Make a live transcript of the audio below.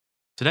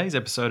Today's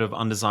episode of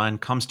Undesign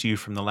comes to you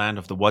from the land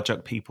of the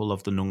Whadjuk people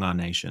of the Noongar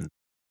Nation.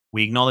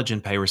 We acknowledge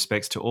and pay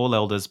respects to all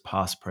elders,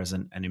 past,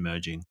 present, and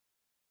emerging.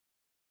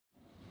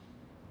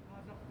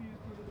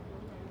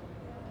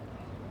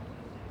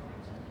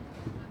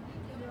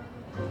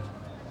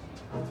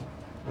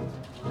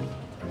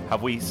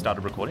 Have we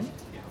started recording?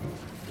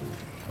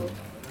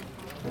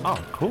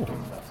 Oh, cool.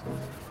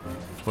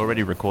 We're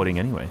already recording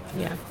anyway.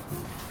 Yeah.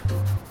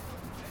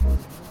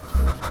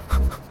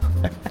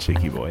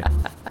 Cheeky boy.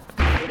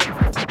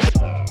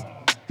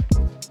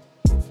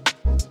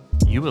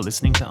 You are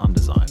listening to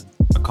Undesign,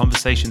 a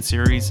conversation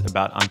series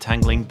about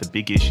untangling the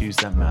big issues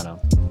that matter.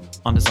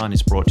 Undesign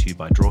is brought to you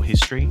by Draw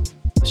History,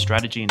 a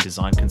strategy and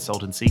design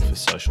consultancy for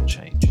social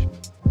change.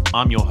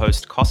 I'm your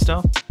host,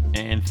 Costa,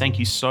 and thank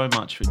you so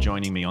much for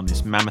joining me on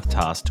this mammoth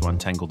task to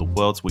untangle the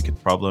world's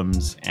wicked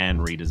problems and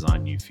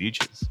redesign new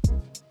futures.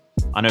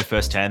 I know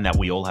firsthand that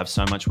we all have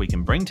so much we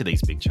can bring to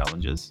these big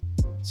challenges,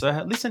 so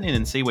listen in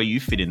and see where you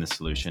fit in the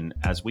solution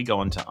as we go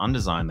on to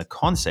undesign the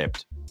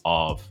concept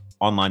of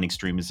online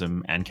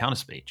extremism and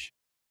counterspeech.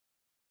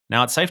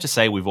 Now, it's safe to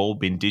say we've all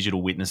been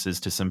digital witnesses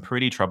to some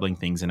pretty troubling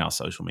things in our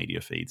social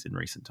media feeds in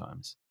recent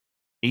times,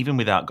 even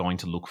without going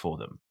to look for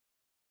them.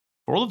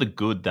 For all of the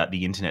good that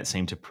the internet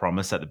seemed to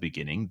promise at the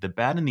beginning, the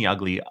bad and the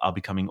ugly are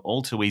becoming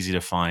all too easy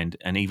to find,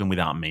 and even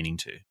without meaning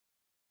to.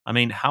 I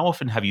mean, how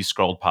often have you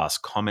scrolled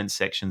past comment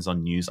sections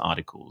on news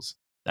articles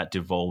that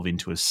devolve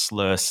into a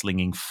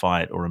slur-slinging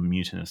fight or a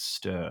mutinous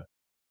stir?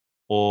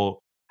 Or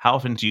how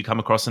often do you come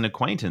across an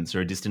acquaintance or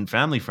a distant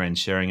family friend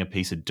sharing a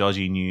piece of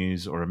dodgy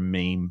news or a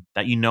meme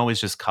that you know is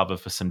just cover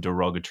for some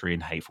derogatory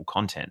and hateful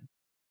content?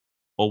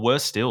 Or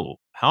worse still,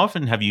 how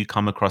often have you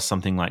come across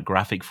something like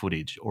graphic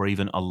footage or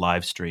even a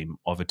live stream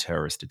of a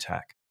terrorist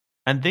attack?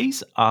 And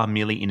these are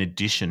merely in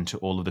addition to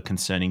all of the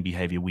concerning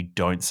behavior we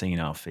don't see in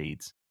our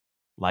feeds,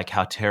 like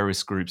how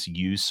terrorist groups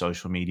use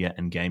social media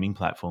and gaming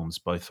platforms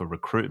both for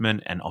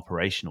recruitment and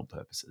operational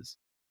purposes.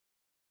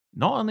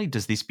 Not only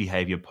does this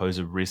behavior pose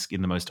a risk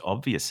in the most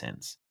obvious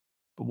sense,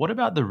 but what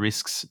about the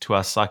risks to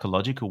our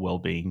psychological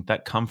well-being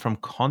that come from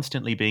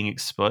constantly being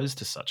exposed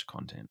to such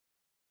content?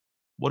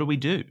 What do we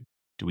do?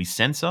 Do we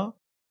censor?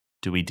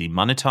 Do we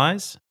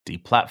demonetize,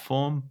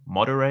 deplatform,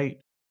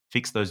 moderate,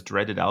 fix those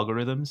dreaded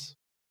algorithms?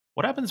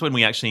 What happens when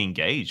we actually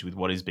engage with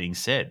what is being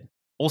said,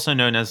 also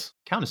known as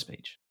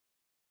counterspeech?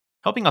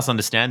 Helping us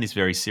understand this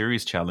very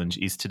serious challenge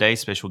is today's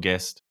special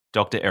guest,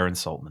 Dr. Erin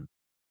Saltman.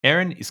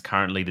 Erin is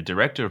currently the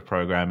Director of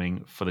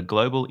Programming for the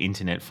Global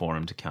Internet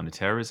Forum to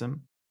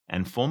Counterterrorism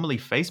and formerly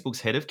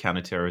Facebook's Head of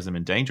Counterterrorism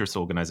and Dangerous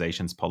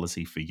Organizations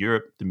Policy for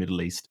Europe, the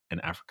Middle East, and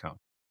Africa.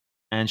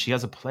 And she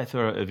has a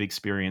plethora of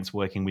experience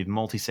working with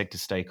multi-sector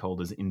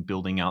stakeholders in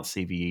building out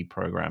CVE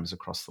programs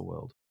across the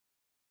world.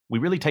 We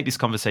really take this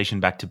conversation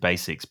back to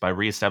basics by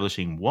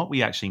re-establishing what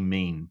we actually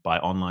mean by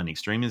online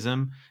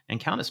extremism and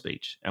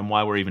counterspeech and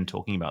why we're even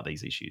talking about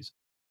these issues.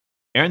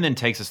 Erin then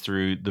takes us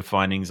through the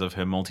findings of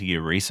her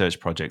multi-year research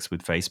projects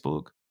with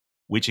Facebook,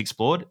 which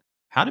explored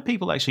how do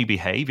people actually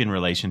behave in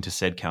relation to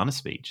said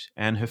counterspeech,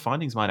 and her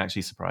findings might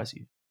actually surprise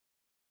you.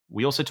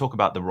 We also talk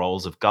about the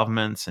roles of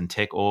governments and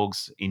tech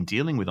orgs in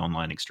dealing with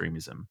online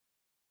extremism.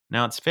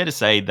 Now, it's fair to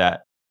say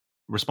that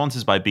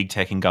responses by big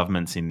tech and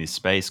governments in this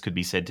space could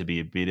be said to be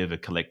a bit of a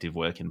collective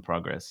work in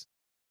progress.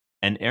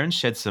 And Erin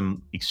shed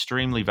some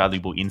extremely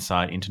valuable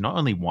insight into not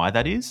only why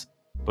that is,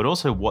 but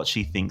also what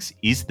she thinks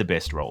is the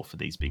best role for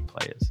these big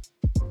players.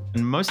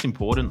 And most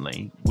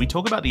importantly, we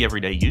talk about the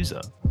everyday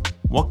user.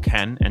 What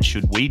can and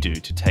should we do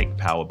to take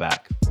power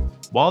back?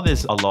 While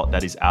there's a lot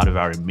that is out of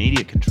our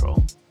immediate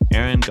control,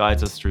 Erin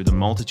guides us through the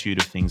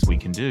multitude of things we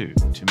can do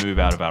to move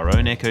out of our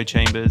own echo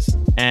chambers,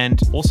 and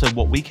also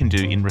what we can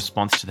do in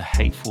response to the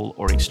hateful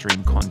or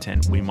extreme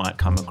content we might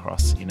come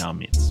across in our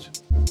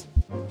midst.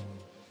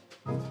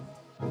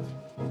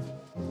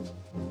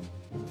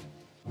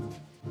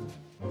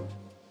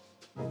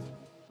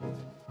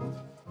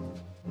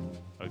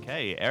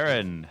 Okay,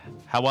 Erin,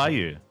 how are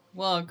you?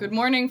 Well, good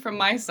morning from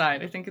my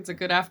side. I think it's a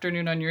good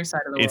afternoon on your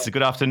side of the world. It's a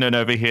good afternoon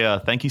over here.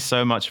 Thank you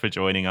so much for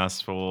joining us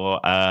for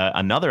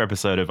another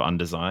episode of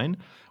Undesign,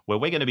 where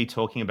we're going to be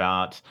talking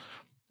about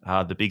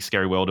the big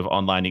scary world of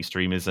online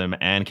extremism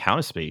and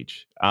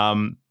counterspeech.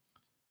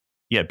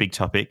 Big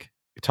topic.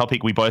 A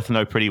topic we both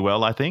know pretty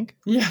well, I think.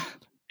 Yeah,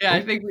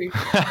 I think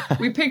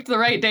we picked the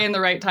right day and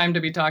the right time to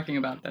be talking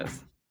about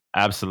this.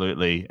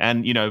 Absolutely.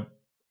 And,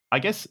 I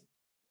guess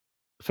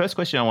first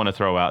question I want to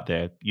throw out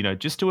there,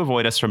 just to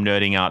avoid us from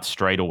nerding out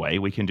straight away,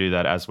 we can do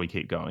that as we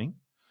keep going,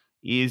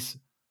 is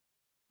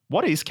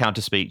what is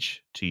counterspeech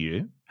to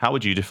you? How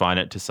would you define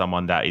it to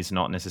someone that is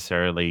not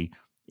necessarily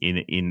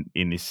in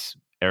this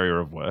area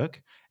of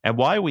work? And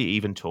why are we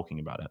even talking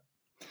about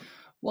it?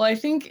 Well, I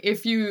think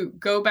if you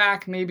go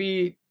back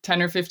maybe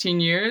 10 or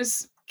 15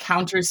 years,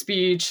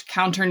 counterspeech,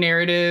 counter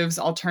narratives,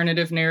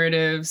 alternative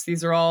narratives,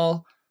 these are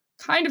all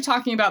kind of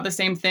talking about the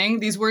same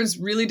thing. These words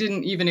really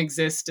didn't even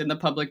exist in the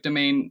public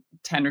domain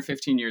 10 or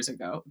 15 years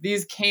ago.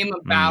 These came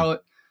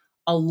about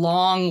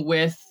along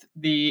with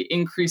the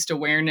increased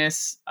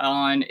awareness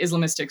on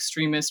Islamist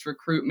extremist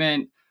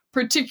recruitment,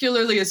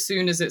 particularly as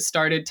soon as it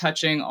started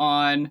touching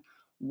on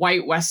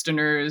white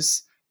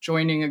Westerners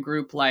joining a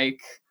group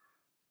like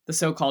the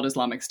so-called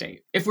Islamic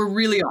State. If we're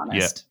really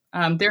honest,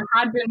 there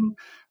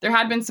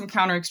had been some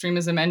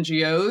counter-extremism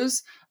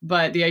NGOs,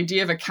 but the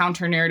idea of a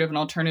counter narrative and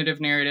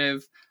alternative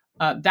narrative,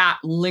 that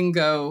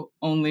lingo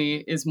only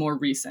is more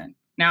recent.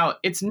 Now,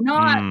 it's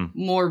not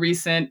more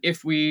recent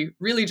if we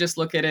really just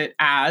look at it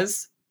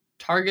as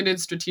targeted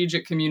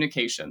strategic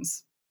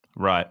communications.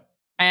 Right.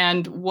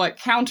 And what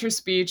counter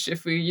speech,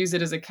 if we use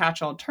it as a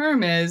catch-all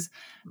term, is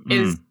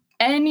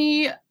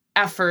any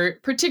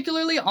effort,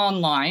 particularly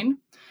online,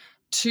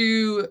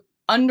 to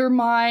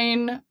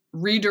undermine,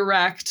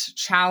 redirect,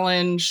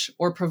 challenge,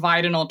 or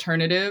provide an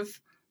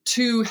alternative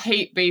to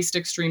hate-based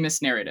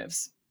extremist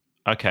narratives.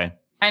 Okay.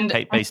 And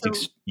hate-based.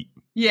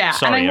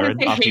 Sorry, and I want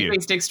to say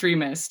hate-based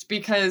extremist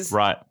because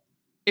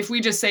if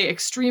we just say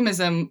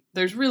extremism,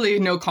 there's really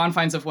no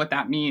confines of what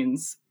that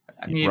means.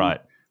 I mean,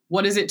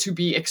 what is it to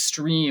be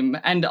extreme?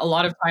 And a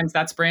lot of times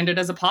that's branded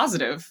as a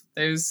positive.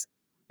 There's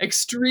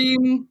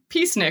extreme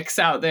peaceniks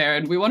out there,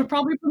 and we want to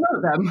probably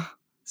promote them.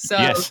 So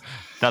yes,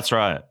 that's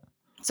right.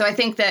 So I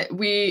think that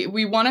we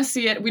want to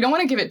see it. We don't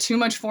want to give it too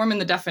much form in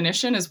the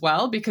definition as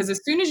well, because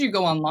as soon as you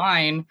go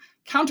online,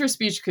 counter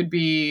speech could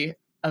be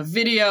a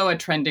video, a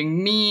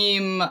trending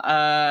meme,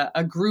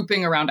 a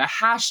grouping around a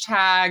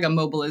hashtag, a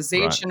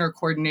mobilization or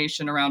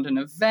coordination around an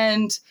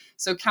event.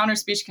 So counter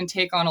speech can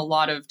take on a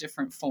lot of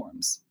different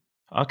forms.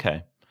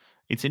 Okay.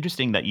 It's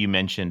interesting that you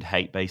mentioned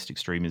hate-based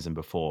extremism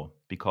before,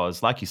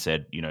 because like you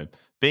said,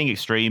 being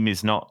extreme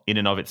is not in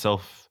and of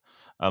itself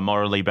a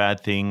morally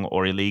bad thing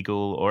or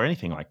illegal or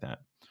anything like that.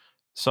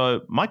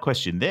 So my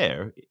question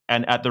there,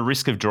 and at the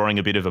risk of drawing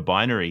a bit of a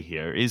binary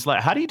here, is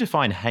like, how do you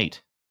define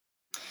hate?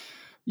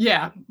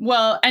 Yeah,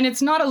 well, and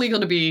it's not illegal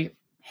to be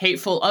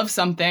hateful of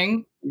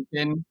something. You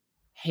can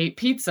hate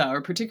pizza,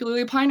 or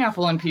particularly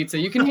pineapple on pizza.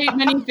 You can hate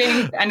many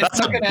things, and it's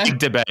not big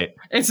debate.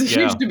 It's a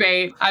huge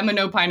debate. I'm a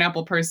no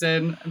pineapple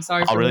person. I'm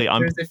sorry for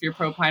listeners if you're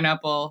pro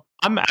pineapple.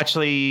 I'm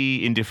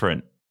actually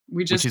indifferent.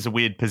 Which is a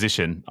weird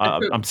position.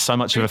 I'm so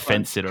much of a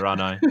fence sitter,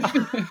 aren't I?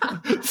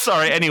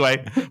 Sorry.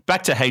 Anyway,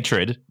 back to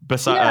hatred.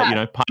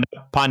 Besides,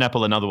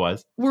 pineapple and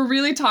otherwise. We're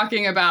really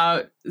talking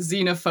about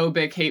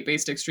xenophobic,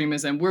 hate-based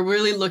extremism. We're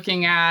really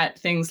looking at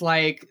things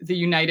like the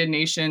United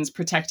Nations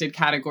protected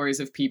categories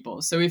of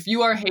people. So if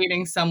you are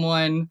hating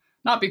someone,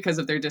 not because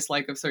of their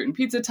dislike of certain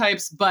pizza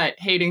types, but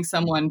hating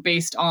someone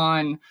based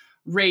on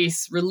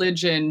race,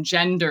 religion,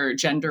 gender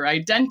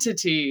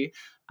identity,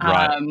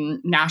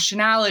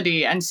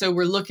 nationality. And so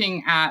we're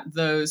looking at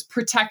those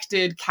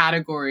protected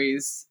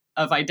categories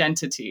of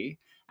identity.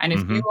 And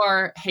if you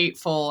are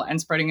hateful and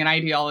spreading an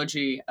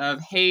ideology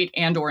of hate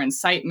and or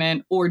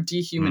incitement or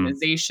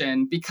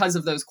dehumanization because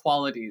of those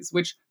qualities,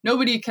 which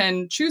nobody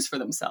can choose for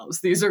themselves,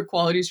 these are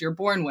qualities you're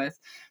born with,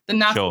 then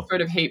that's the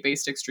sort of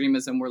hate-based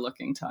extremism we're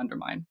looking to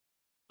undermine.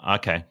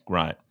 Okay,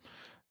 right.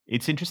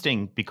 It's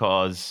interesting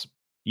because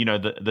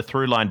the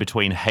through line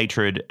between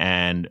hatred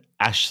and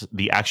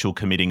the actual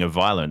committing of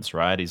violence,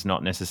 right, is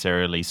not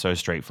necessarily so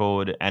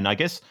straightforward. And I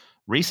guess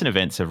recent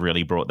events have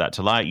really brought that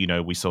to light.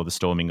 We saw the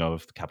storming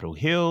of Capitol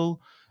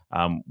Hill.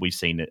 We've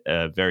seen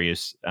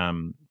various,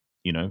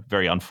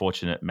 very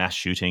unfortunate mass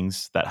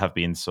shootings that have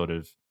been sort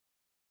of,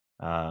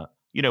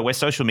 where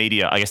social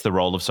media, I guess the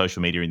role of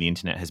social media and the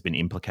internet has been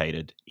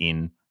implicated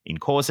in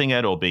causing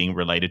it or being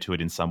related to it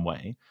in some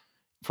way.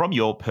 From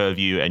your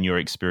purview and your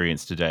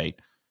experience to date,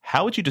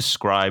 how would you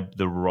describe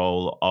the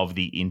role of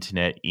the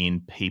internet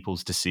in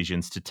people's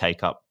decisions to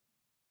take up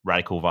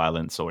radical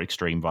violence or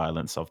extreme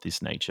violence of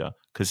this nature?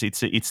 Because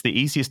it's the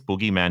easiest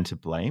boogeyman to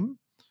blame,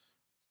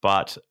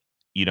 but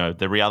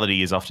the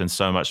reality is often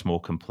so much more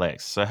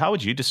complex. So how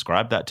would you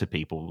describe that to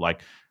people,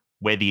 like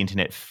where the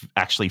internet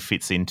actually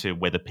fits into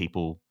whether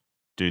people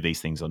do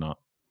these things or not?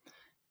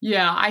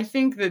 Yeah, I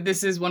think that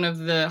this is one of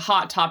the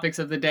hot topics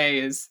of the day,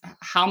 is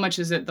how much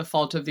is it the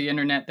fault of the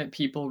internet that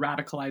people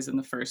radicalize in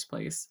the first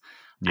place?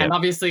 Yep. And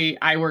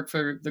obviously, I work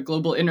for the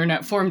Global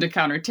Internet Forum to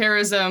Counter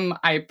Terrorism.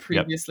 I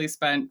previously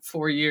spent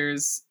 4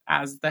 years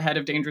as the head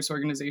of dangerous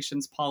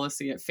organizations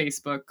policy at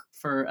Facebook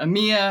for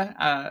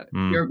EMEA,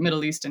 Europe,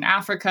 Middle East, and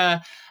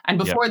Africa. And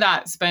before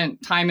that,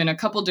 spent time in a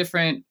couple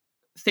different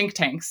think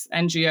tanks,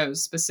 NGOs,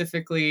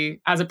 specifically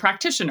as a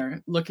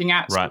practitioner, looking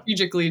at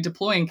strategically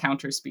deploying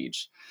counter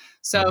speech.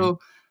 So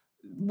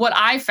what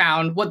I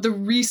found, what the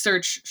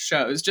research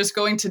shows, just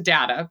going to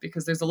data,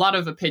 because there's a lot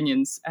of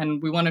opinions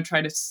and we want to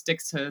try to stick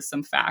to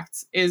some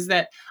facts, is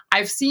that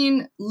I've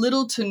seen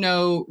little to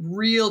no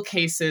real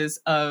cases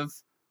of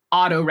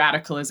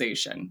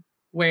auto-radicalization,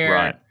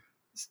 where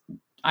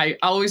I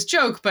always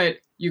joke, but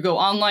you go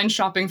online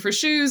shopping for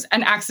shoes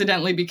and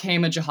accidentally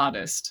became a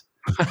jihadist.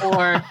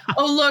 Or,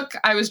 oh, look,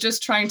 I was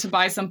just trying to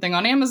buy something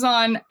on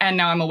Amazon and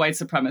now I'm a white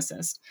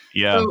supremacist.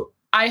 Yeah. So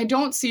I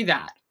don't see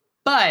that.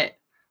 But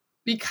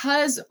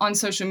because on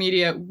social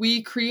media,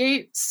 we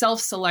create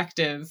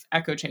self-selective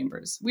echo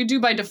chambers. We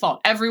do by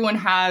default. Everyone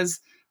has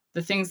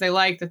the things they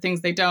like, the things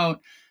they don't.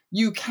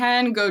 You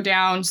can go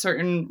down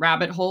certain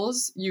rabbit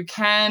holes. You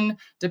can,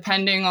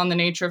 depending on the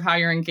nature of how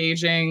you're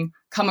engaging,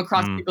 come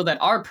across people that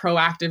are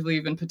proactively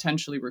even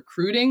potentially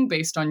recruiting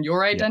based on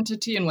your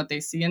identity and what they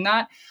see in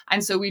that.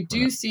 And so we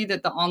do see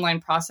that the online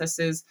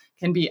processes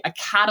can be a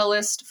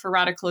catalyst for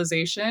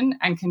radicalization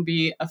and can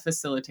be a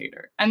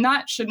facilitator. And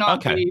that should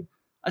not be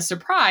a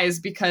surprise,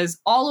 because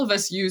all of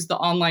us use the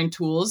online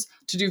tools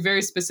to do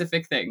very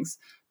specific things,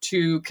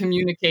 to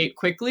communicate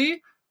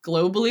quickly,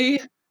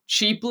 globally,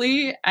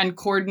 cheaply, and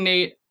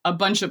coordinate a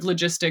bunch of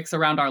logistics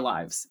around our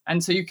lives.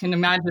 And so you can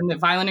imagine that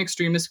violent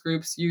extremist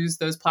groups use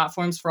those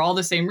platforms for all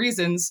the same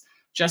reasons,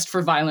 just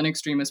for violent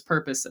extremist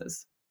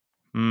purposes.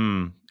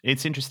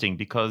 It's interesting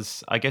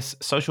because I guess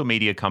social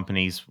media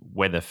companies,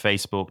 whether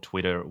Facebook,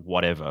 Twitter,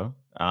 whatever,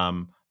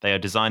 they are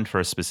designed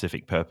for a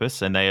specific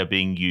purpose and they are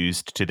being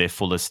used to their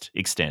fullest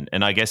extent.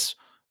 And I guess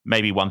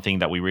maybe one thing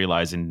that we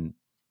realize in,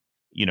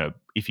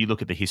 if you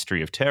look at the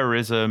history of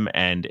terrorism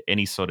and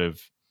any sort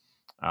of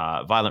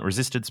violent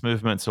resistance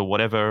movements or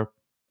whatever,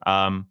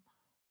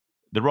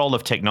 the role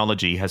of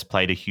technology has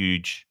played a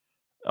huge,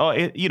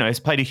 it's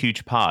played a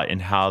huge part in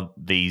how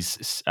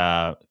these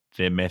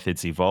their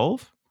methods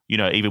evolve.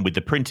 Even with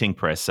the printing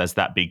press as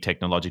that big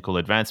technological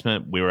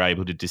advancement, we were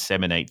able to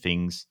disseminate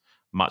things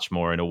much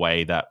more in a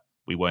way that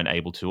we weren't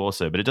able to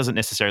also. But it doesn't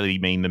necessarily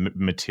mean the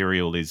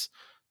material is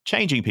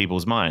changing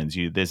people's minds.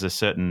 There's a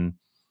certain.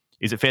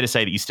 Is it fair to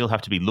say that you still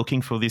have to be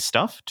looking for this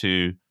stuff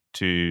to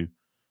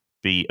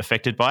be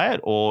affected by it,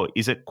 or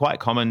is it quite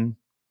common?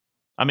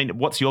 I mean,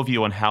 what's your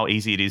view on how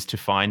easy it is to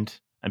find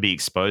and be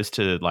exposed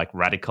to like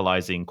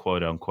radicalizing,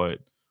 quote unquote,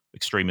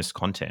 extremist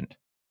content?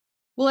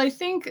 Well, I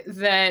think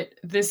that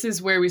this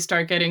is where we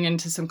start getting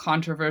into some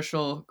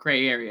controversial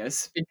gray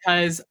areas,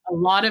 because a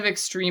lot of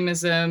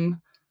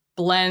extremism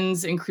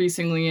blends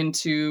increasingly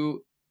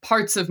into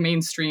parts of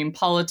mainstream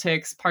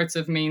politics, parts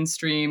of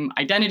mainstream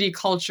identity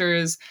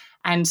cultures.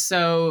 And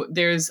so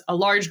there's a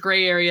large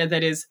gray area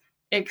that is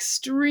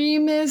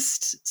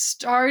extremist,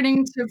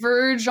 starting to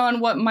verge on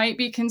what might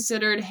be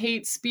considered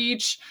hate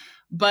speech,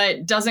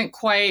 but doesn't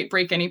quite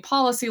break any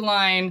policy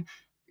line.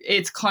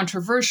 It's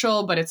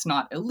controversial, but it's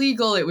not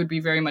illegal. It would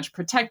be very much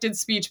protected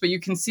speech, but you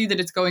can see that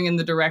it's going in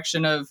the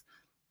direction of,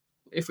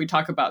 if we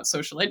talk about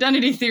social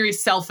identity theory,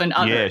 self and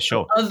other,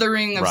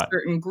 othering of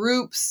certain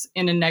groups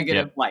in a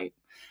negative light.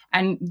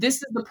 And this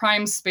is the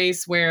prime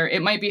space where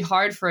it might be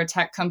hard for a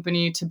tech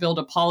company to build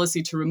a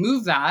policy to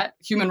remove that.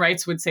 Human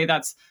rights would say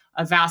that's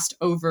a vast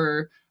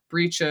over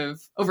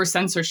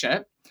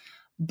censorship.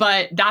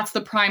 But that's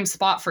the prime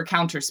spot for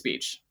counter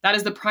speech. That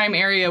is the prime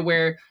area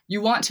where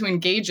you want to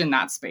engage in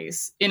that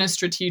space in a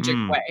strategic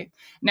way.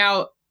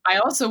 Now, I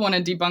also want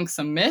to debunk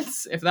some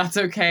myths, if that's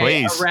okay.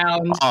 Please.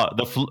 Around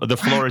the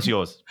floor is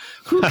yours.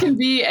 Who can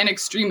be an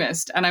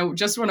extremist? And I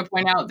just want to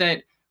point out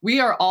that we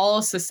are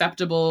all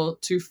susceptible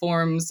to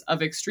forms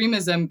of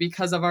extremism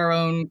because of our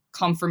own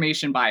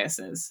confirmation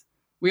biases.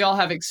 We all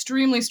have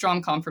extremely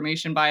strong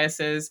confirmation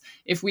biases.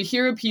 If we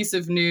hear a piece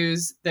of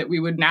news that we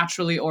would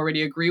naturally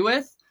already agree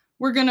with,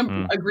 we're going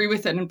to agree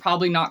with it and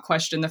probably not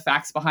question the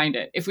facts behind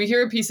it. If we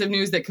hear a piece of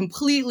news that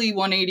completely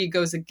 180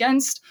 goes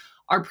against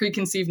our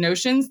preconceived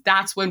notions,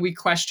 that's when we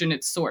question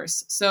its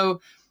source.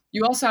 So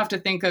you also have to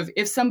think of,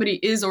 if somebody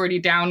is already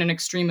down an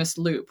extremist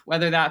loop,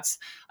 whether that's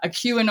a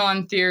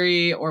QAnon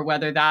theory or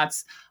whether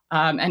that's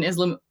an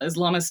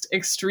Islamist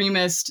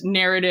extremist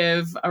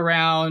narrative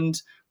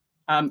around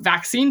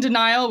vaccine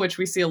denial, which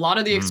we see a lot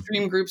of the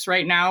extreme groups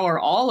right now are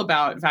all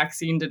about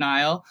vaccine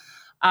denial.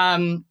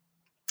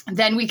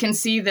 Then we can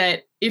see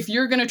that if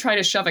you're going to try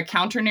to shove a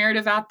counter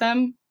narrative at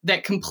them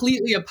that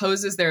completely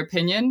opposes their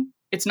opinion,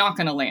 it's not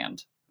going to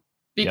land,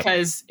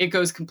 because it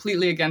goes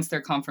completely against their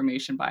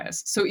confirmation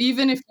bias. So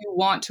even if you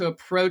want to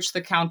approach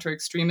the counter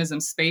extremism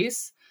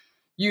space,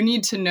 you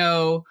need to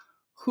know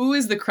who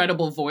is the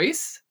credible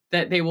voice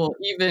that they will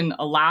even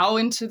allow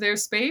into their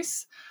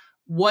space.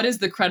 What is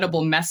the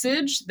credible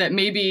message that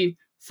maybe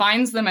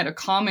finds them at a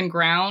common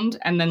ground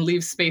and then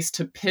leaves space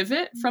to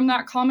pivot from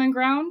that common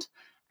ground?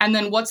 And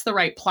then what's the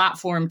right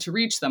platform to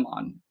reach them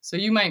on? So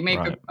you might make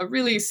a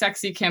really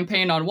sexy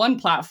campaign on one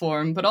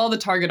platform, but all the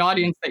target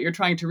audience that you're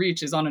trying to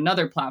reach is on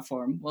another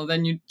platform. Well,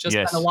 then you just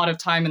spend a lot of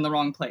time in the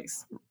wrong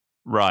place.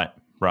 Right.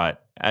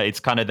 It's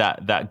kind of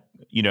that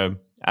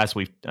as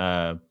we've,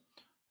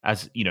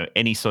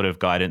 any sort of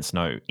guidance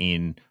note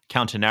in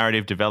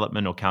counter-narrative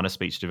development or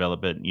counter-speech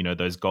development,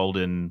 those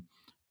golden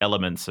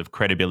elements of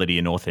credibility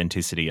and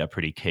authenticity are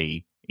pretty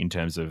key in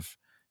terms of,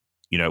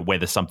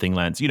 whether something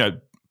lands,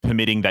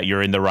 permitting that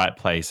you're in the right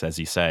place, as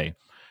you say,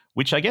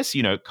 which I guess,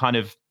 kind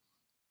of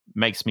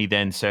makes me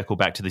then circle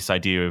back to this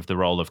idea of the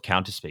role of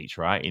counter speech,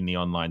 right, in the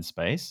online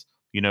space.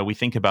 We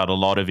think about a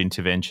lot of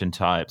intervention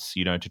types,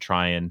 to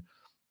try and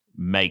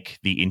make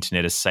the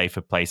internet a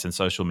safer place and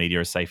social media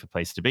a safer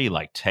place to be,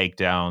 like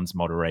takedowns,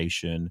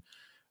 moderation.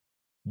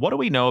 What do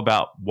we know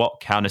about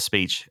what counter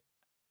speech,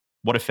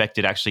 what effect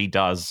it actually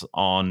does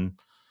on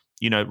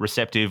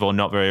receptive or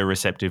not very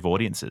receptive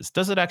audiences?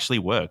 Does it actually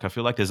work? I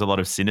feel like there's a lot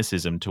of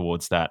cynicism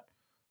towards that.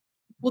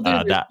 Well,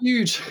 they're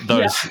huge.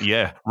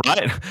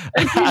 Right.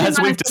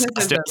 As we've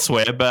discussed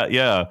elsewhere, but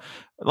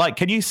like,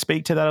 can you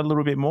speak to that a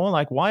little bit more?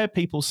 Like, why are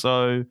people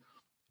so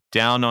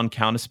down on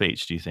counter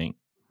speech, do you think?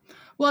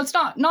 Well, it's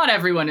not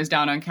everyone is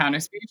down on counter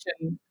speech,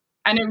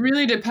 and it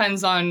really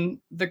depends on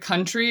the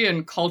country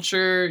and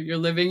culture you're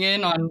living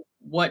in, on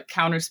what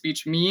counter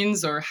speech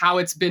means or how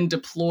it's been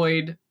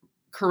deployed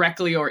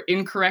correctly or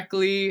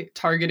incorrectly,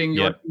 targeting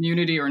your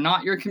community or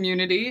not your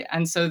community.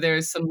 And so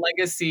there's some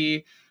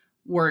legacy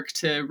work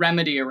to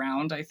remedy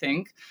around, I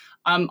think.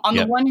 On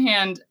the one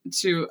hand,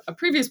 to a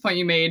previous point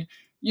you made,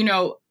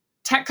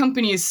 tech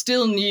companies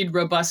still need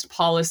robust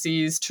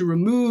policies to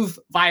remove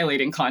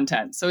violating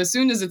content. So as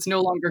soon as it's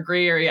no longer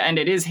gray area and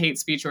it is hate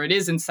speech or it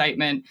is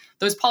incitement,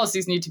 those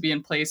policies need to be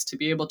in place to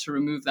be able to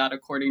remove that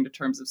according to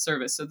terms of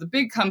service. So the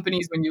big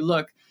companies, when you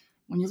look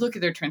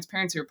at their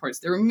transparency reports,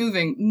 they're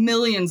removing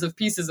millions of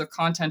pieces of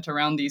content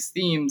around these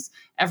themes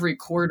every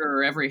quarter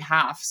or every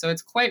half. So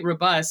it's quite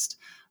robust.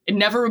 It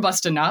never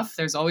robust enough.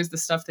 There's always the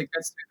stuff that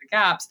gets through the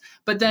gaps.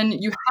 But then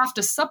you have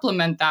to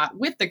supplement that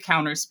with the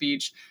counter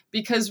speech,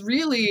 because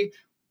really,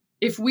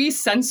 if we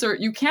censor,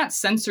 you can't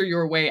censor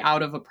your way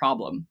out of a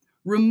problem.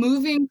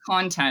 Removing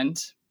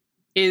content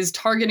is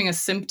targeting a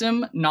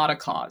symptom, not a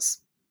cause.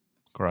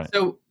 Correct.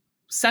 So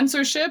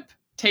censorship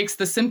takes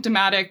the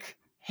symptomatic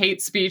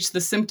hate speech,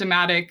 the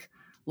symptomatic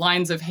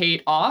lines of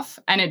hate off,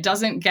 and it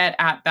doesn't get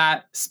at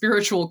that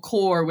spiritual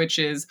core, which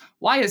is,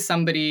 why is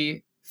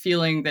somebody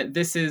feeling that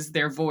this is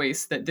their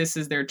voice, that this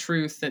is their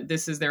truth, that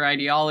this is their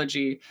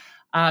ideology?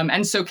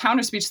 And so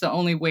counter speech is the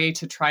only way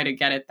to try to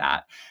get at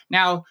that.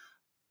 Now,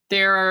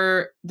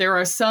 there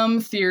are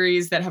some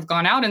theories that have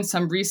gone out in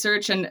some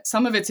research, and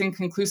some of it's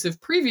inconclusive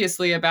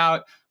previously,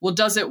 about, well,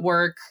 does it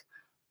work?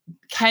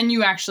 Can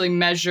you actually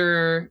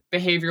measure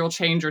behavioral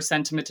change or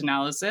sentiment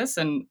analysis?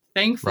 And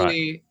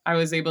thankfully, I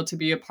was able to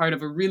be a part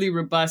of a really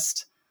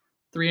robust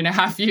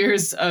 3.5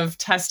 years of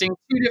testing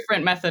 2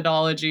 different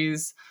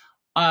methodologies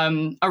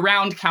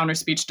around counter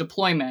speech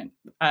deployment,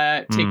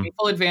 taking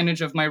full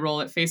advantage of my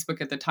role at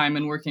Facebook at the time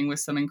and working with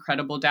some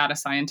incredible data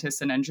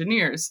scientists and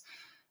engineers.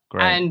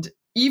 Great. And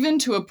even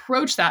to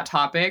approach that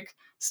topic,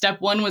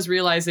 step 1 was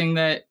realizing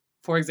that,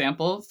 for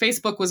example,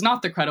 Facebook was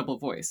not the credible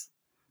voice.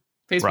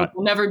 Facebook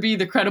will never be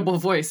the credible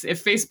voice.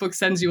 If Facebook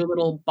sends you a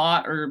little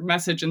bot or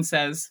message and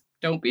says,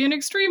 don't be an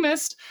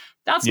extremist,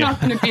 that's not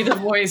going to be the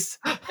voice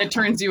that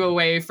turns you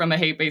away from a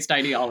hate-based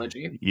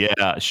ideology.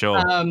 Yeah, sure.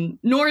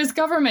 Nor is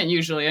government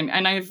usually.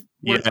 And I've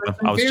worked with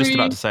some I was just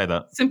about to say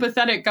that.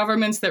 Sympathetic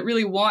governments that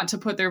really want to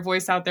put their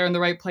voice out there in the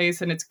right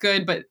place, and it's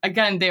good. But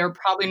again, they are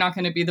probably not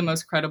going to be the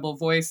most credible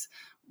voice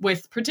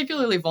with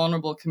particularly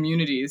vulnerable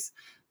communities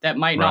that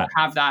might not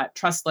have that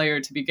trust layer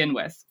to begin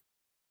with.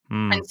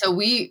 And so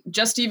we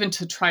just, even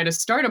to try to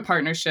start a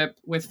partnership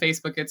with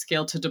Facebook at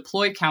scale to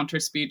deploy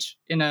counter speech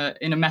in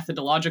a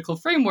methodological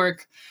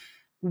framework,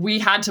 we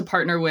had to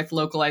partner with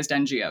localized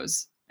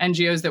NGOs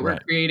that were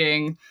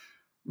creating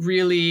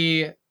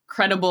really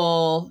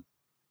credible,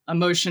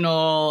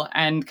 emotional,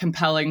 and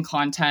compelling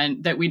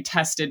content that we'd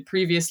tested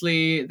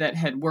previously, that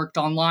had worked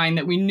online,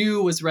 that we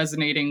knew was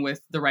resonating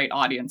with the right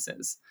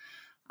audiences.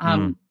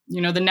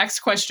 The next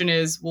question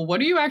is, well, what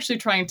are you actually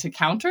trying to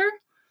counter?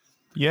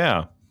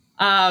 Yeah.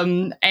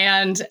 And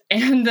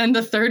then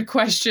the third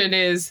question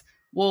is,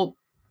 well,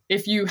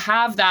 if you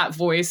have that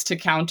voice to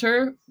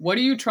counter, what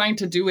are you trying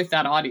to do with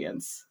that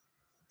audience?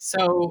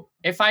 So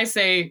if I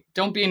say,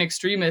 don't be an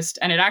extremist,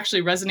 and it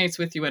actually resonates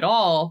with you at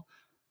all,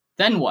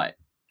 then what?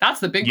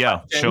 That's the big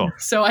question. Sure.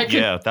 So I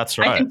that's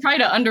right. I can try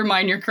to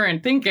undermine your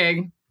current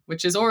thinking,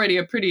 which is already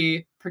a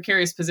pretty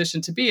precarious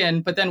position to be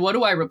in, but then what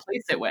do I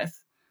replace it with?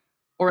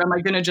 Or am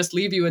I going to just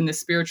leave you in this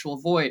spiritual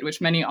void,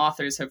 which many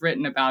authors have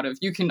written about, of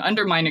you can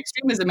undermine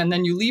extremism and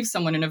then you leave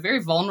someone in a very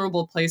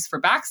vulnerable place for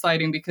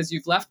backsliding, because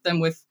you've left them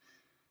with,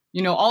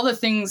 all the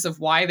things of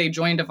why they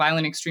joined a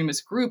violent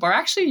extremist group are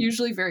actually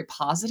usually very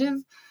positive.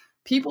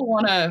 People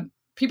want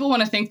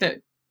to think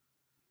that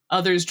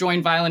others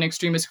join violent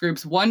extremist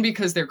groups, one,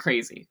 because they're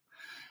crazy,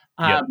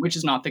 which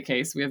is not the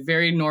case. We have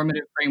very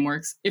normative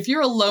frameworks. If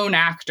you're a lone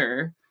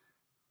actor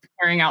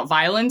carrying out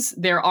violence,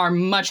 there are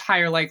much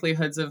higher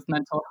likelihoods of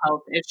mental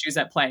health issues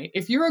at play.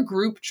 If you're a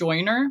group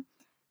joiner,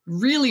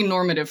 really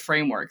normative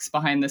frameworks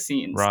behind the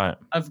scenes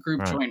of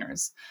group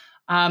joiners.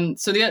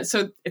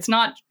 So it's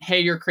not, hey,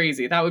 you're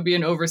crazy. That would be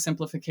an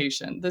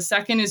oversimplification. The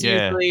second is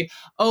usually,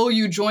 oh,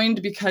 you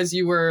joined because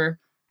you were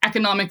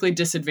economically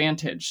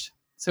disadvantaged.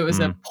 So it was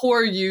a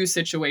poor you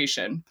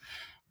situation.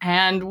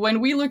 And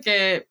when we look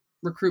at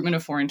recruitment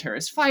of foreign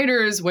terrorist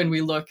fighters, when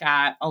we look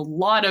at a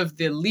lot of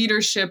the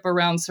leadership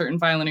around certain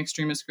violent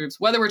extremist groups,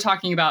 whether we're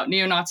talking about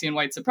neo-Nazi and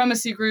white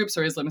supremacy groups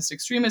or Islamist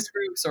extremist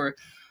groups or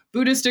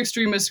Buddhist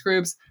extremist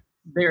groups,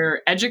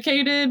 they're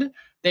educated,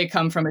 they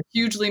come from a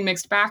hugely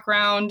mixed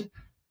background,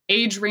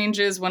 age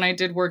ranges. When I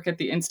did work at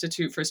the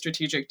Institute for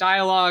Strategic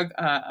Dialogue,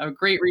 a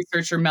great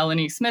researcher,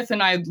 Melanie Smith,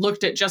 and I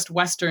looked at just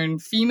Western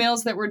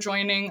females that were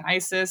joining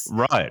ISIS.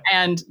 Right.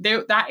 And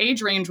that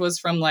age range was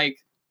from like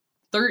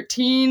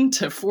 13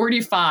 to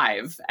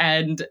 45,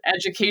 and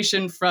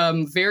education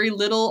from very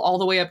little all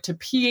the way up to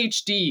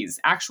PhDs,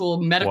 actual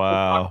medical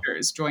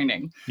doctors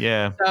joining.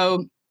 Yeah.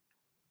 So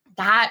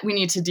that we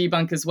need to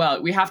debunk as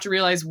well. We have to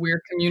realize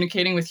we're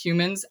communicating with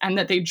humans and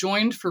that they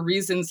joined for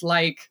reasons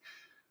like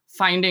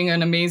finding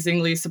an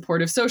amazingly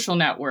supportive social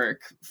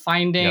network,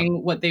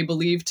 finding what they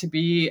believe to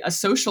be a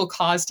social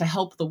cause to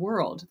help the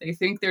world. They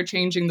think they're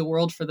changing the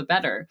world for the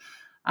better.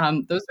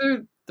 Those are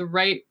the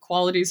right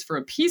qualities for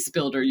a peace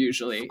builder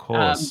usually. Of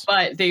course.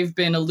 But they've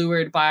been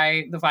allured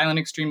by the violent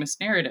extremist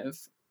narrative.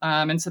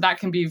 And so that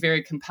can be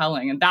very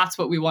compelling. And that's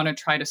what we want to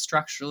try to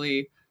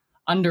structurally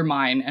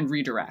undermine and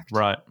redirect.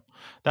 Right.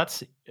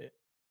 That's,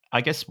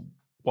 I guess,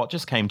 what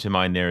just came to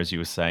mind there as you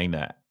were saying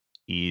that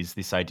is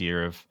this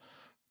idea of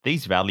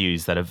these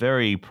values that are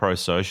very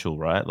pro-social,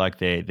 right? Like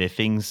they're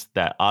things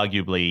that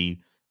arguably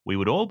we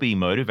would all be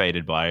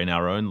motivated by in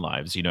our own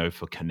lives,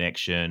 for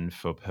connection,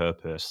 for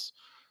purpose.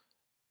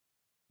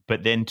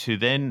 But then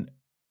to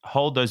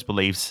hold those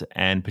beliefs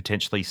and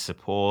potentially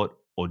support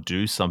or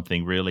do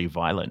something really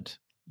violent,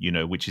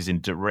 which is in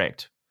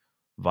direct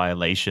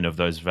violation of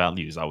those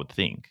values, I would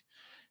think.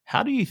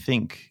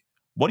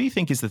 What do you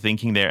think is the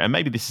thinking there? And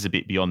maybe this is a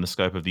bit beyond the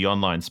scope of the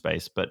online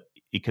space, but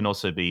it can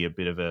also be a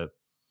bit of a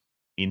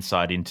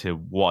insight into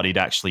what it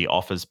actually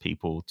offers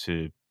people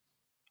to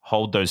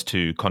hold those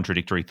two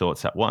contradictory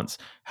thoughts at once.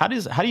 How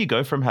do you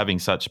go from having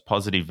such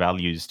positive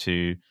values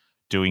to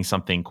doing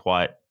something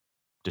quite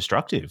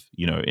destructive,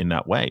 in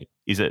that way?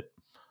 Is it,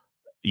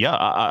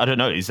 I don't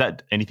know. Is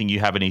that anything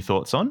you have any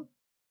thoughts on?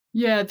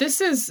 Yeah,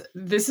 this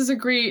is a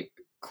great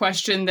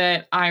question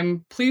that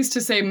I'm pleased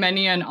to say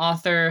many an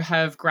author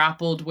have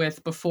grappled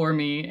with before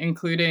me,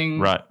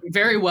 including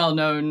very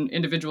well-known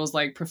individuals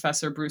like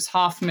Professor Bruce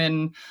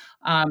Hoffman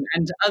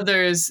and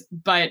others.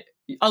 But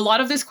a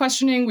lot of this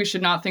questioning we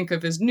should not think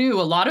of as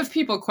new. A lot of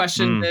people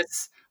questioned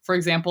this, for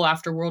example,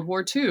 after World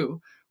War II,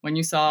 when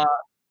you saw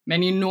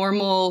many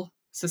normal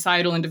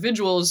societal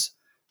individuals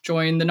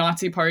join the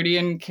Nazi Party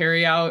and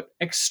carry out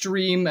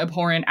extreme,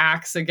 abhorrent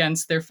acts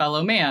against their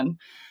fellow man.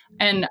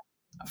 And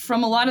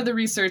from a lot of the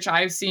research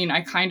I've seen,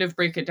 I kind of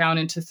break it down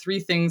into three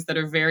things that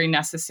are very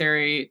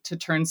necessary to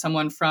turn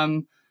someone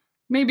from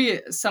maybe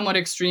somewhat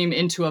extreme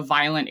into a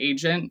violent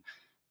agent.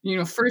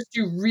 First,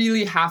 you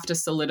really have to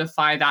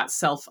solidify that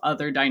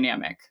self-other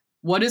dynamic.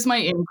 What is my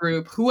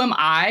in-group? Who am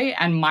I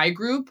and my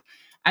group?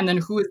 And then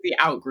who is the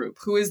out-group?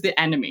 Who is the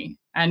enemy?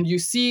 And you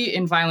see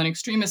in violent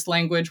extremist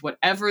language,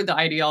 whatever the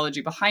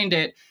ideology behind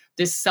it,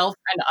 this self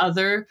and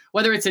other,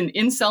 whether it's an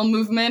incel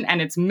movement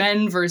and it's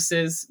men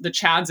versus the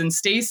Chads and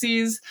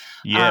Stacys.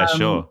 Yeah,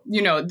 sure.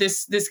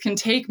 This can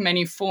take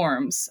many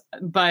forms,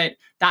 but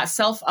that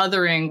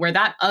self-othering, where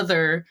that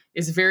other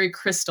is very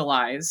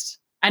crystallized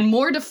and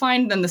more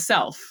defined than the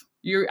self.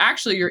 Your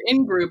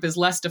in-group is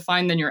less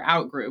defined than your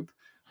out-group,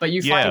 but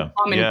you find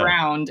common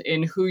ground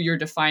in who you're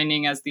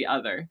defining as the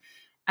other.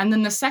 And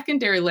then the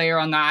secondary layer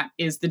on that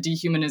is the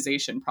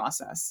dehumanization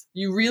process.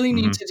 You really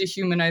need to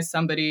dehumanize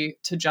somebody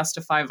to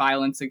justify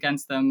violence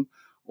against them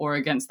or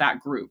against that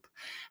group.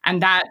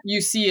 And that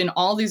you see in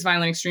all these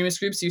violent extremist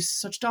groups, you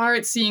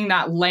start seeing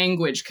that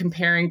language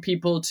comparing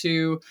people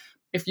to,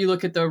 if you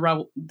look at the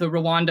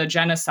Rwanda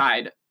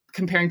genocide,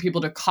 comparing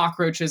people to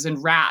cockroaches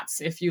and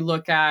rats. If you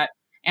look at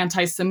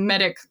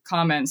anti-Semitic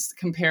comments,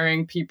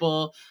 comparing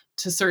people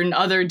to certain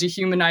other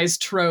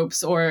dehumanized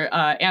tropes, or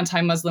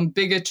anti-Muslim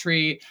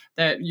bigotry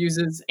that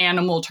uses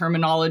animal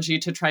terminology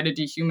to try to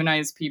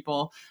dehumanize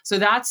people. So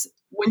that's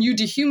when you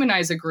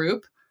dehumanize a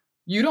group,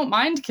 you don't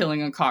mind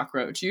killing a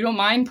cockroach. You don't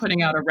mind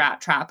putting out a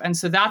rat trap. And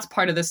so that's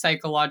part of the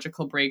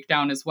psychological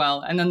breakdown as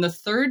well. And then the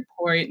third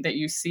point that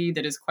you see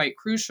that is quite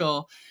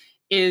crucial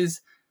is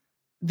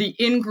the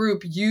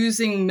in-group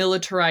using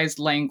militarized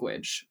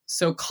language.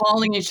 So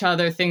calling each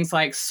other things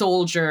like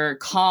soldier,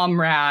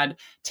 comrade,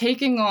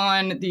 taking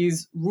on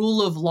these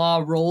rule of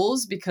law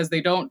roles because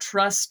they don't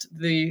trust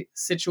the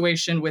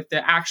situation with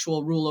the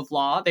actual rule of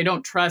law. They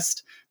don't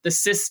trust the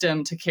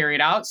system to carry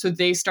it out. So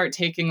they start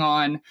taking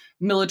on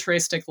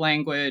militaristic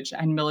language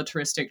and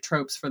militaristic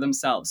tropes for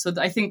themselves. So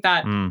I think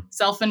that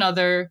self and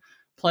other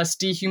plus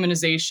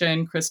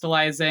dehumanization,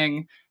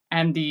 crystallizing,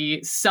 and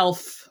the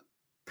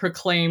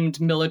self-proclaimed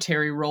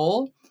military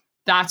role,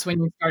 that's when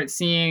you start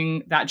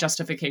seeing that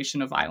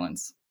justification of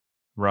violence.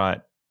 Right.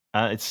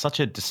 It's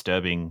such a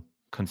disturbing,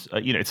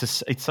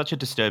 it's such a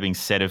disturbing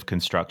set of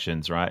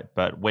constructions, right?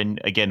 But when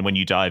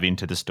you dive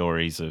into the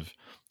stories of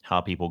how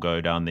people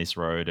go down this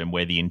road and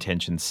where the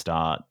intentions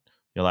start,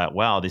 you're like,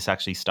 wow, this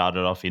actually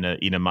started off in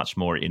a much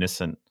more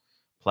innocent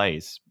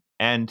place.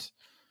 And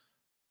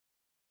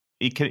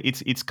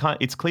it's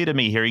clear to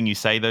me hearing you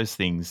say those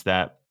things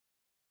that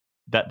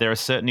there are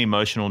certain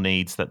emotional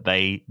needs that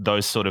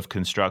those sort of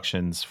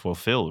constructions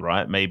fulfill,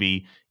 right?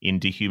 Maybe in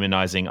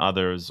dehumanizing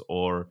others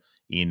or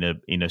in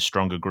a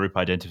stronger group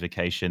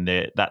identification,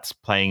 that's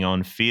playing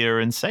on fear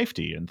and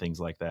safety and things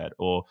like that,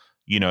 or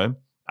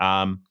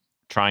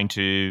trying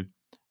to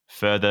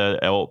further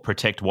or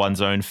protect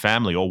one's own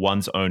family or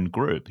one's own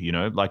group.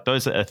 Like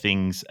those are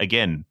things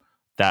again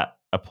that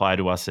apply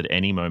to us at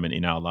any moment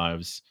in our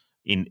lives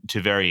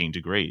to varying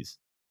degrees.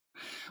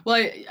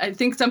 Well, I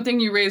think something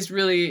you raised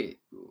really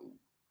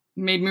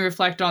made me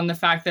reflect on the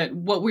fact that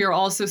what we are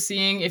also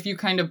seeing, if you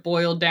kind of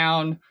boil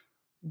down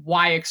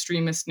why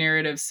extremist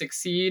narratives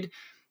succeed.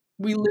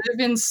 We live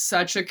in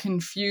such a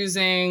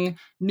confusing,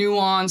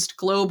 nuanced,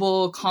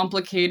 global,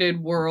 complicated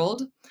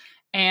world.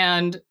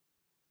 And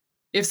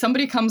if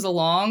somebody comes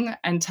along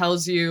and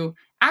tells you,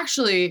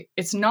 actually,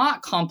 it's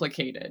not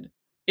complicated,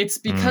 it's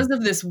because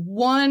of this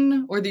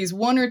one or these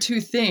one or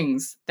two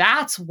things,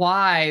 that's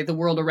why the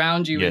world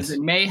around you is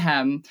in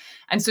mayhem.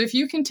 And so if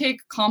you can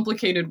take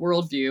complicated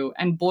worldview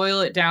and boil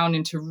it down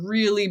into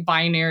really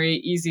binary,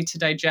 easy to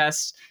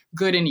digest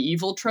good and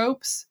evil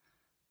tropes,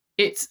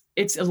 it's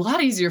a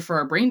lot easier for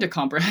our brain to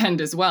comprehend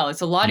as well.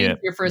 It's a lot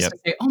easier for us to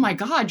say, oh my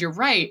God, you're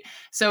right.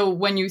 So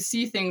when you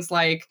see things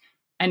like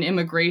an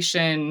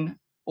immigration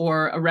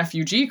or a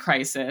refugee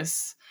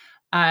crisis,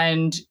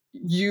 and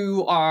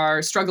you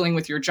are struggling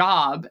with your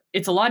job,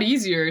 it's a lot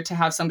easier to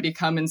have somebody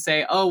come and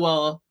say, oh,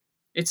 well,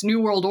 it's New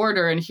World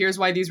Order, and here's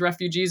why these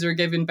refugees are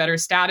given better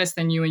status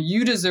than you, and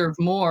you deserve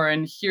more,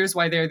 and here's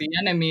why they're the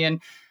enemy. And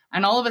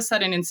all of a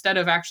sudden, instead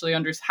of actually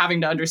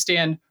having to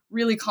understand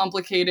really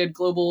complicated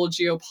global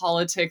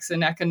geopolitics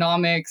and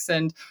economics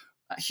and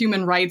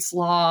human rights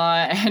law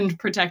and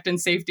protect and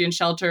safety and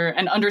shelter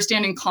and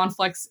understanding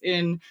conflicts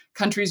in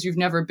countries you've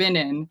never been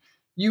in,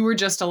 you were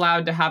just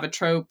allowed to have a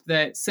trope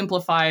that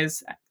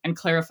simplifies and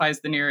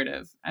clarifies the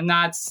narrative. And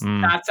that's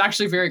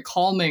actually very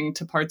calming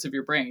to parts of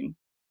your brain.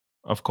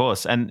 Of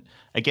course. And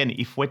again,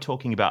 if we're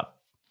talking about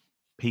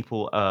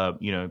people,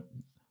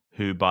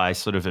 who by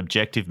sort of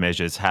objective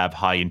measures have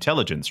high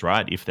intelligence,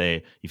 right?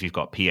 If you've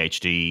got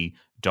PhD,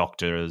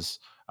 doctors,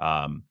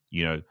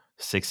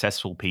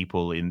 successful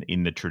people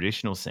in the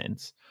traditional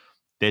sense,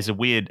 there's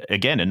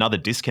another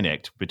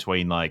disconnect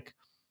between like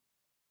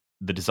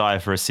the desire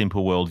for a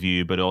simple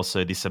worldview, but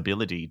also this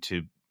ability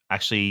to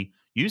actually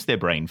use their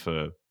brain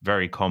for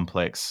very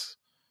complex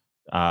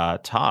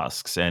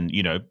tasks and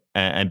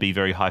be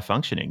very high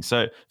functioning.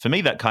 So for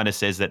me, that kind of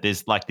says that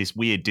there's like this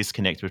weird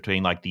disconnect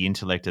between like the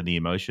intellect and the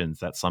emotions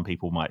that some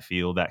people might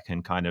feel that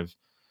can kind of,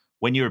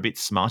 when you're a bit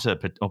smarter,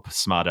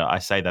 I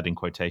say that in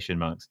quotation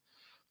marks,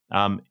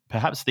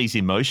 perhaps these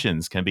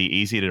emotions can be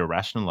easier to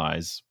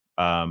rationalize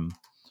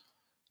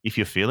if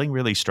you're feeling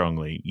really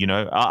strongly.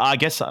 I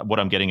guess what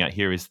I'm getting at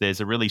here is there's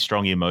a really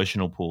strong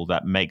emotional pull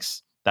that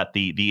makes that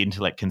the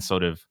intellect can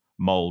sort of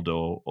mold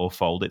or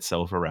fold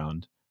itself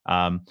around.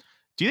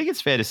 Do you think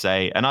it's fair to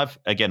say, and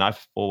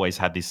I've always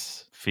had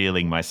this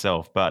feeling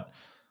myself, but,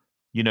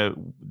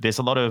 there's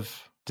a lot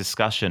of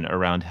discussion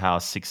around how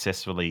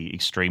successfully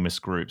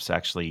extremist groups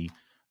actually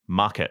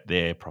market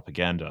their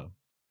propaganda.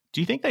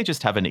 Do you think they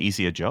just have an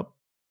easier job?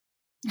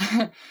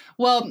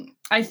 Well,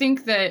 I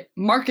think that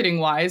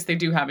marketing-wise, they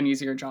do have an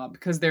easier job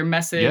because their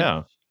message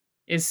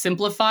is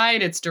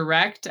simplified, it's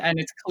direct, and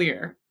it's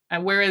clear.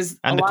 Whereas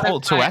the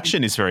call to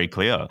action is very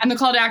clear. And the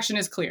call to action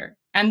is clear.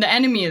 And the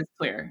enemy is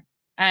clear.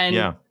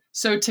 And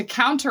so to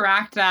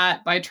counteract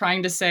that by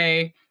trying to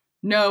say,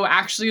 no,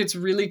 actually, it's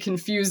really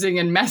confusing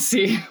and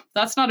messy,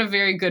 that's not a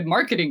very good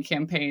marketing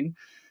campaign.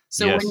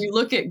 So when you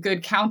look at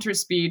good counter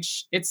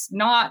speech, it's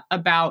not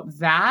about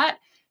that.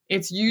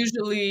 It's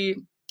usually,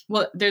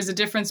 there's a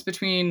difference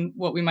between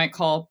what we might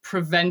call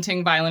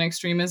preventing violent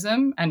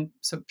extremism, and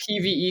so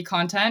PVE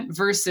content,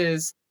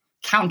 versus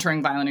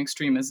countering violent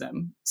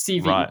extremism,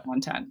 CVE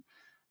content.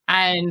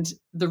 And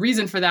the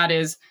reason for that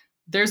is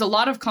there's a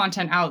lot of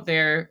content out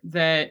there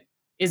that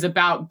is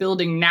about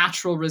building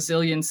natural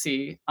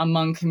resiliency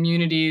among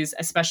communities,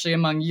 especially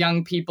among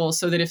young people,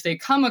 so that if they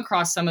come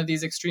across some of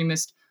these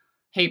extremist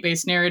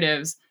hate-based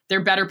narratives,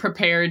 they're better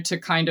prepared to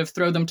kind of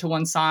throw them to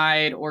one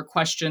side or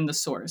question the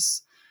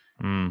source.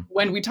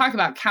 When we talk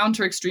about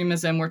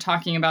counter-extremism, we're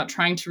talking about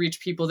trying to reach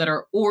people that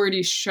are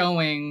already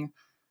showing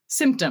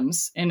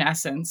symptoms, in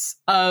essence,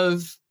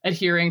 of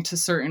adhering to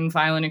certain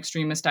violent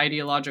extremist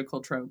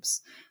ideological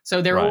tropes.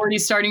 So they're already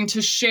starting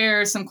to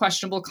share some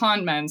questionable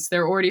comments.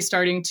 They're already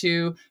starting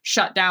to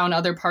shut down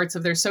other parts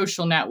of their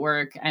social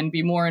network and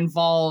be more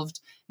involved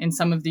in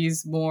some of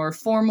these more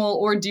formal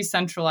or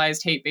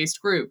decentralized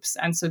hate-based groups.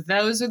 And so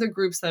those are the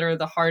groups that are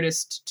the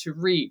hardest to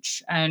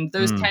reach. And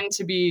those tend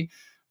to be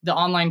the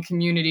online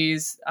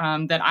communities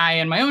that I,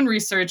 in my own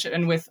research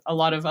and with a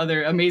lot of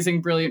other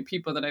amazing, brilliant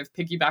people that I've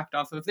piggybacked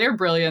off of their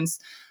brilliance,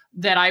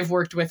 that I've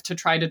worked with to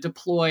try to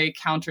deploy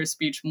counter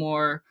speech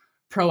more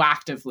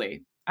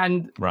proactively.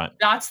 And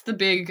that's the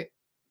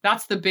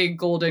big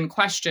golden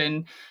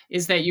question,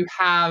 is that you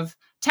have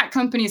tech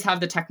companies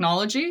have the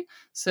technology,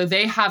 so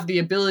they have the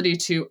ability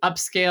to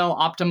upscale,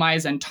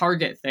 optimize, and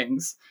target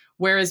things.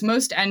 Whereas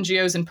most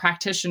NGOs and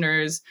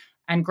practitioners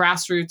and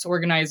grassroots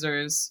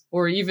organizers,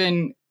 or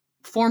even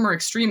former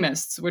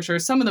extremists, which are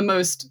some of the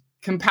most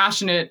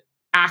compassionate,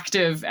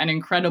 active, and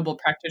incredible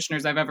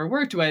practitioners I've ever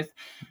worked with,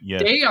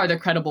 they are the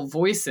credible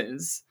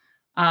voices,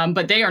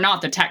 but they are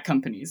not the tech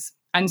companies.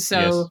 And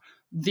so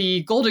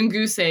the golden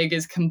goose egg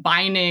is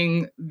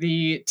combining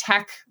the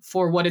tech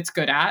for what it's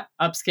good at,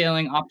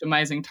 upscaling,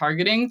 optimizing,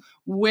 targeting,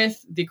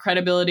 with the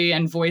credibility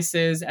and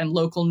voices and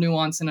local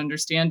nuance and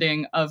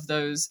understanding of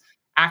those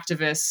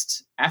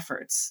activist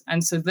efforts.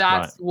 And so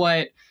that's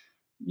what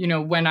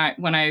when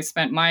I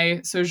spent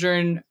my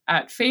sojourn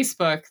at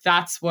Facebook,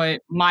 that's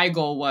what my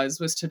goal was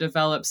to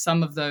develop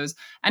some of those.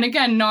 And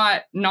again,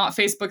 not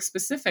Facebook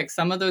specific.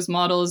 Some of those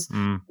models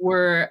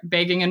were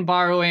begging and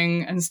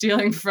borrowing and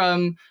stealing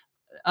from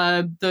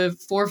the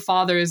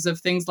forefathers of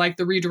things like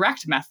the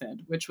redirect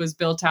method, which was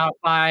built out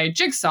by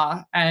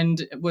Jigsaw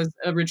and was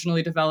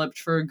originally developed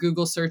for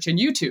Google search and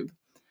YouTube.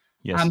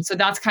 Yes. So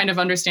that's kind of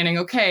understanding,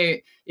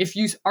 okay, if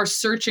you are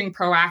searching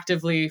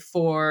proactively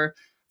for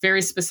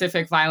very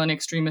specific violent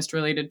extremist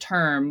related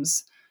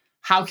terms,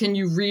 how can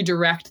you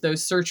redirect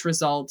those search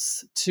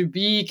results to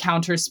be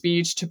counter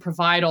speech, to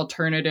provide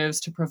alternatives,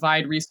 to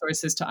provide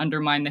resources to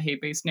undermine the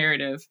hate-based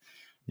narrative?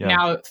 Yeah.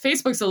 Now,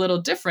 Facebook's a little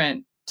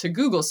different to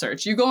Google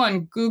search. You go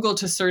on Google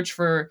to search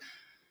for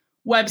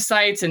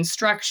websites,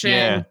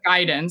 instruction,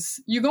 guidance.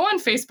 You go on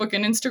Facebook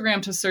and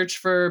Instagram to search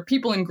for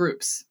people in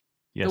groups.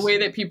 Yes. The way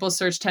that people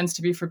search tends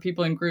to be for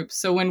people in groups.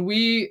 So when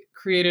we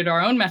created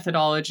our own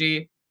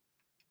methodology,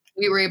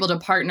 we were able to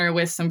partner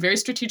with some very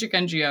strategic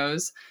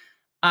NGOs.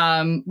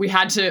 We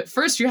had to,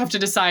 first you have to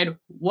decide,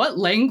 what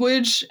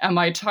language am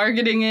I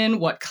targeting in?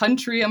 What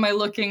country am I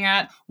looking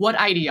at? What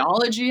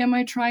ideology am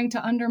I trying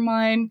to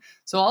undermine?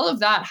 So all of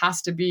that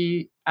has to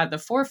be at the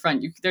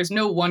forefront. There's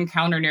no one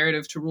counter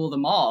narrative to rule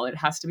them all. It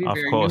has to be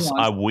very nuanced. Of course,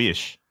 I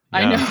wish. Yeah.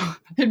 I know.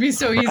 It'd be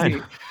so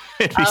easy.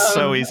 It'd be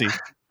so easy.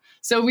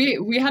 So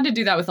we had to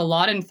do that with a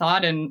lot in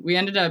thought, and we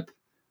ended up,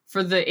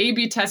 for the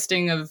A/B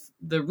testing of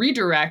the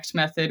redirect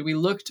method, we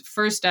looked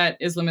first at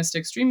Islamist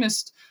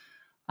extremist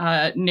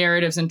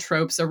narratives and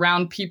tropes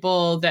around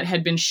people that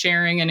had been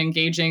sharing and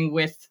engaging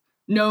with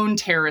known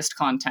terrorist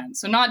content.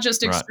 So not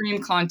just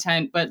extreme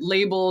content, but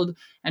labeled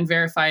and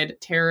verified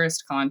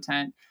terrorist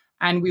content.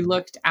 And we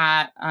looked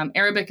at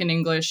Arabic and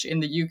English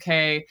in the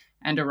UK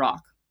and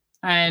Iraq,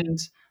 and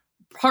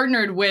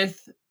partnered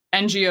with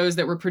NGOs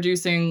that were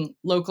producing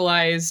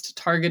localized,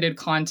 targeted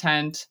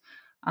content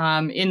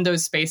in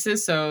those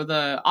spaces. So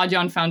the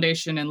Adyan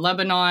Foundation in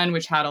Lebanon,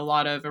 which had a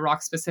lot of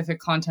Iraq-specific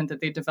content that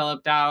they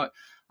developed out.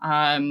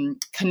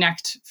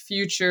 Connect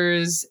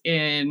Futures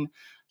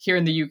here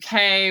in the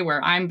UK,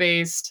 where I'm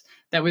based,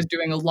 that was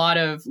doing a lot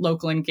of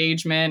local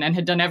engagement and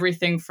had done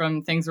everything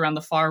from things around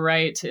the far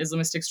right to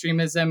Islamist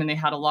extremism, and they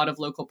had a lot of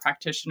local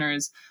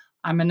practitioners.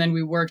 And then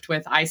we worked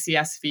with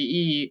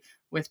ICSVE,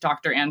 with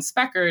Dr. Ann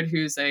Speckard,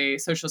 who's a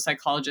social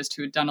psychologist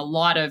who had done a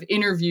lot of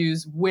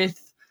interviews with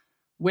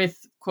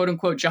quote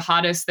unquote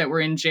jihadists that were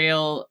in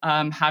jail,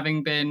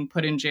 having been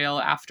put in jail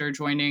after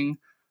joining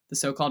the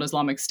so-called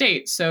Islamic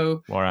State.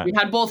 So we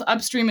had both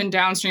upstream and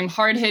downstream,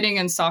 hard-hitting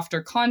and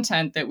softer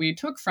content that we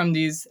took from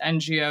these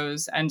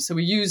NGOs. And so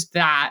we used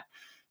that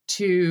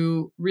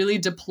to really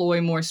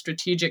deploy more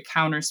strategic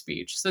counter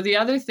speech. So the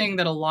other thing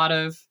that a lot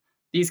of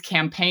these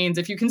campaigns,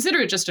 if you consider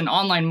it just an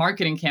online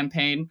marketing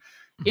campaign,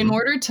 in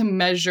order to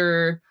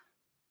measure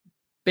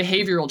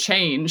behavioral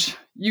change,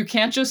 you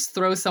can't just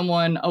throw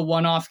someone a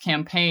one-off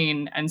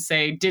campaign and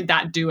say, did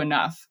that do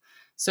enough?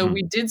 So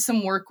we did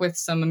some work with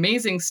some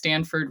amazing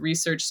Stanford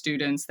research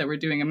students that were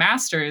doing a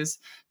master's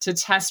to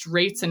test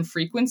rates and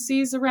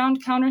frequencies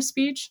around counter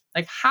speech.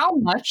 Like, how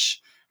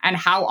much and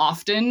how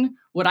often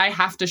would I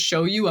have to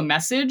show you a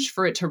message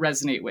for it to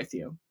resonate with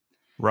you?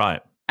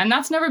 Right. And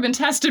that's never been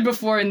tested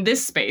before in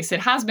this space.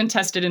 It has been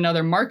tested in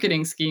other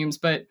marketing schemes,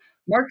 but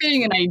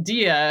marketing an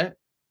idea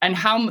and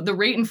how the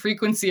rate and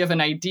frequency of an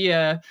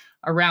idea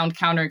around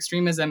counter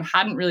extremism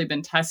hadn't really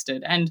been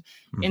tested. And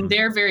in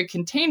their very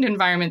contained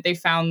environment, they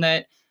found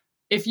that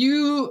if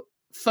you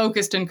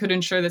focused and could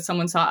ensure that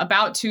someone saw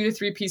about 2 to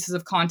 3 pieces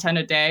of content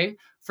a day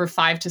for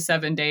 5 to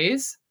 7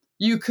 days,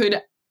 you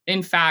could,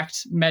 in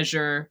fact,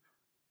 measure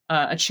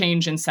a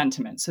change in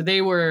sentiment. So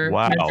they were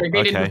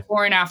they did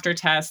before and after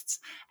tests.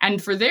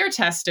 And for their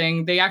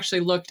testing, they actually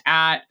looked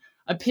at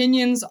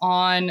opinions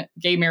on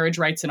gay marriage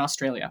rights in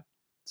Australia.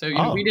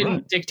 So we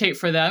didn't dictate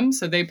for them.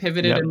 So they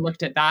pivoted and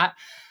looked at that.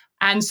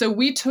 And so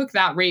we took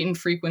that rate and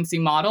frequency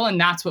model, and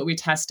that's what we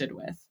tested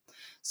with.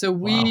 So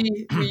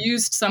we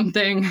used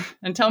something,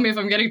 and tell me if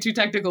I'm getting too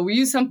technical, we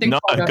used something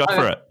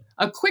called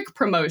a quick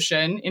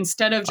promotion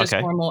instead of just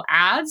normal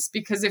ads.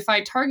 Because if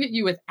I target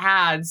you with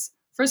ads,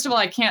 first of all,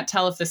 I can't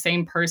tell if the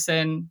same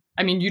person,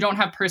 you don't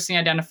have personally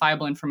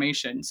identifiable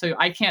information. So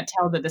I can't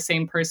tell that the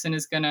same person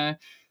is going to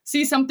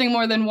see something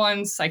more than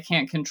once. I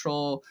can't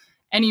control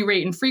any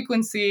rate and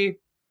frequency.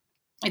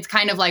 It's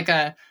kind of like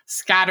a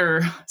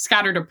scattered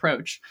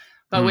approach.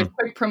 But with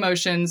quick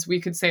promotions, we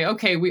could say,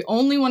 okay, we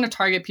only want to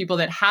target people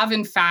that have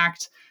in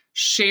fact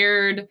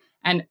shared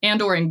and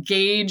or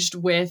engaged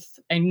with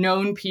a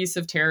known piece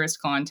of terrorist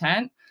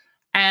content.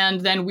 And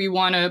then we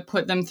want to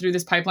put them through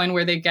this pipeline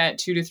where they get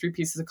 2 to 3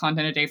 pieces of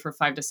content a day for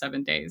 5 to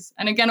 7 days.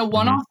 And again, a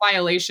one-off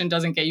violation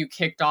doesn't get you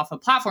kicked off a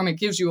platform. It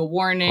gives you a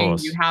warning.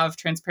 You have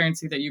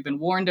transparency that you've been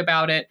warned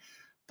about it.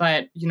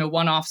 But,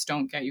 one-offs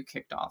don't get you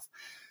kicked off.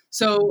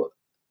 So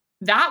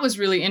that was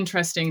really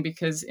interesting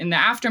because in the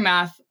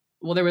aftermath,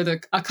 there were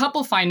a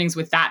couple findings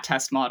with that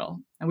test model.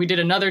 And we did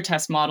another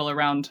test model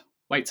around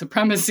white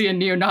supremacy and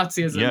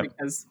neo-Nazism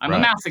because I'm a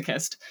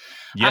masochist.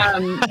 Yeah.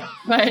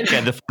 But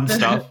the fun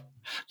stuff.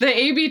 The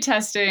A/B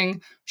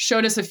testing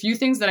showed us a few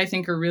things that I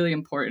think are really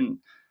important.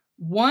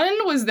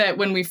 One was that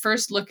when we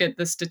first look at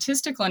the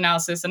statistical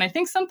analysis, and I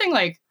think something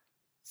like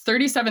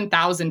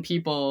 37,000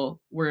 people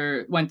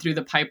went through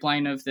the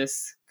pipeline of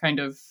this kind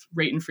of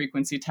rate and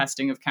frequency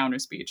testing of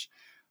counterspeech.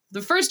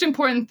 The first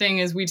important thing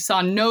is we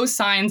saw no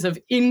signs of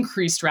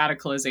increased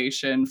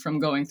radicalization from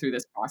going through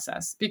this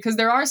process, because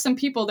there are some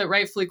people that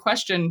rightfully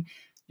question,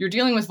 you're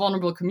dealing with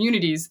vulnerable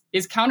communities.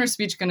 Is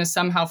counterspeech going to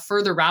somehow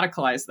further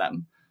radicalize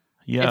them?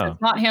 Yeah. If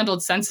it's not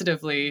handled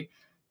sensitively,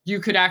 you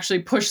could actually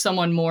push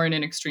someone more in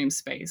an extreme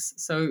space.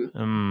 So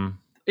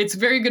it's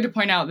very good to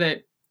point out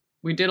that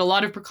we did a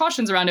lot of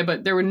precautions around it,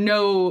 but there were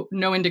no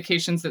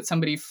indications that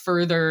somebody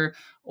further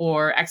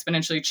or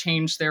exponentially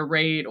changed their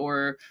rate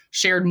or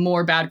shared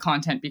more bad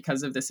content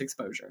because of this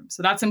exposure.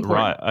 So that's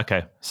important. Right.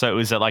 Okay. So it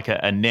was like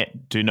a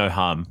net do no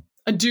harm.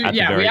 We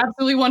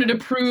absolutely wanted to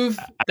prove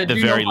that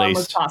do no harm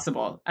was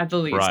possible at the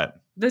least. Right.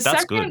 The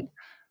second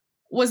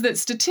was that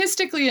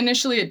statistically,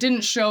 initially, it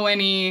didn't show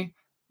any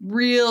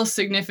real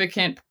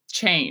significant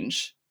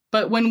change.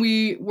 But when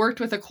we worked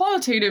with a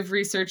qualitative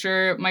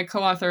researcher, my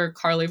co-author,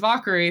 Carly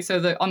Vakary,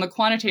 so on the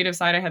quantitative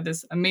side, I had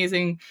this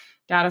amazing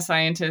data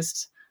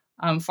scientist,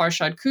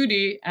 Farshad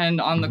Kudi,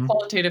 and on the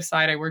qualitative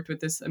side, I worked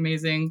with this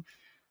amazing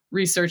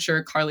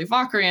researcher, Carly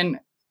Vakary. And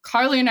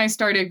Carly and I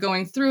started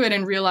going through it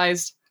and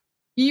realized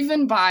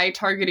even by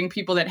targeting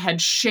people that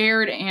had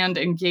shared and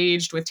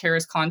engaged with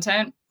terrorist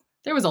content,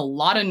 there was a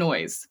lot of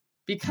noise.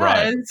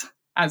 Because,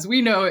 as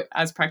we know,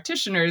 as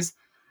practitioners,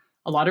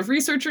 a lot of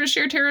researchers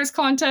share terrorist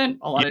content.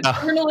 A lot of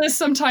journalists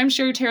sometimes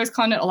share terrorist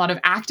content. A lot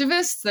of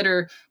activists that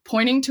are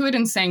pointing to it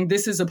and saying,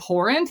 this is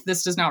abhorrent,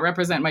 this does not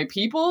represent my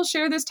people,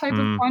 share this type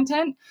of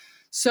content.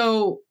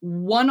 So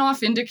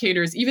one-off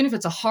indicators, even if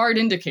it's a hard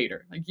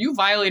indicator, like you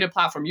violate a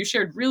platform, you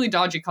shared really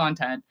dodgy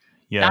content,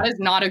 that is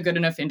not a good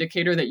enough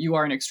indicator that you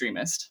are an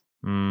extremist.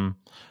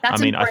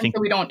 That's important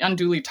so we don't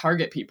unduly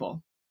target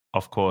people.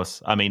 Of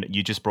course. I mean,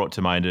 you just brought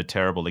to mind a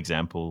terrible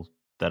example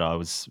that I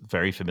was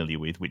very familiar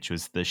with, which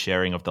was the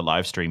sharing of the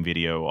live stream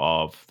video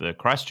of the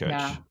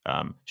Christchurch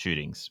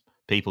shootings.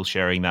 People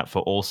sharing that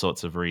for all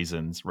sorts of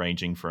reasons,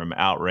 ranging from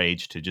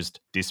outrage to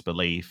just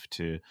disbelief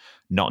to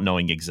not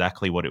knowing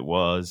exactly what it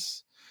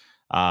was.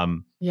 I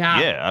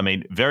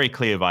mean, very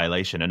clear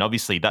violation. And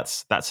obviously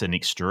that's an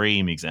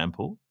extreme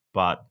example.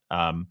 But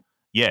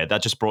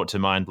that just brought to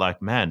mind,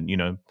 like, man,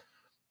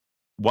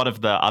 one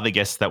of the other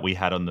guests that we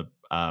had on the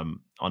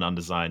on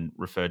Undesign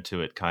referred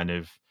to it kind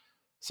of,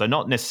 so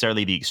not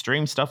necessarily the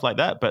extreme stuff like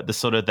that, but the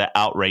sort of the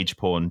outrage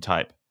porn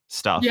type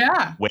stuff,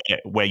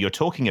 where you're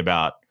talking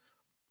about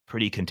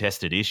pretty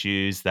contested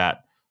issues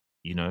that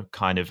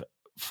kind of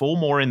fall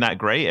more in that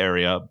gray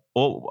area,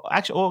 or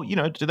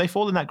do they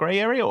fall in that gray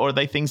area, or are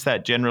they things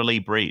that generally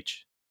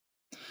breach?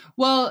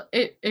 Well,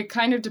 it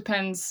kind of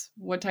depends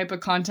what type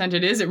of content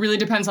it is. It really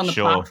depends on the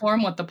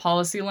platform, what the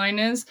policy line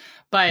is.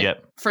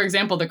 But for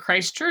example, the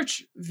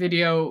Christchurch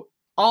video,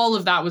 all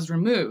of that was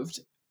removed.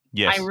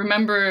 Yes. I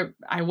remember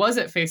I was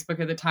at Facebook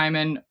at the time,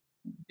 and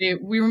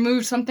we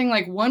removed something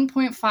like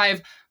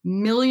 1.5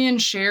 million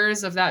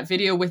shares of that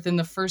video within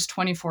the first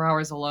 24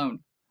 hours alone.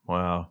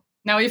 Wow.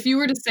 Now, if you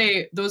were to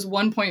say those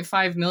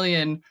 1.5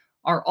 million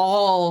are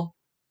all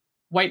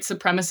white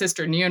supremacist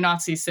or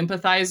neo-Nazi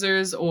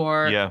sympathizers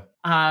or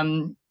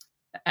anti-Muslim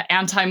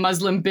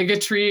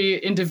bigotry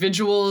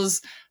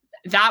individuals,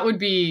 that would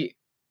be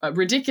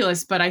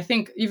ridiculous. But I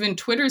think even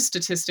Twitter's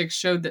statistics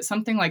showed that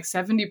something like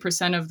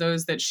 70% of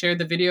those that shared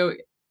the video,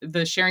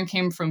 the sharing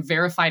came from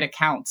verified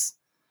accounts.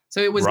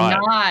 So it was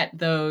not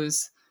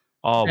those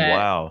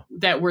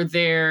that were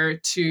there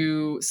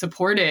to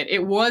support it.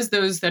 It was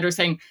those that are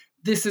saying,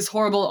 this is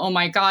horrible. Oh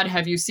my God,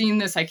 have you seen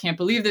this? I can't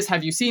believe this.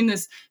 Have you seen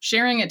this?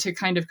 Sharing it to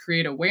kind of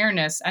create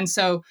awareness. And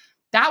so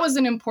that was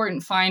an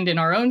important find in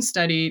our own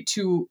study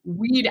to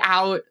weed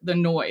out the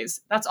noise.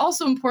 That's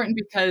also important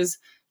because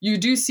you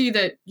do see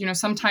that,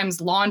 sometimes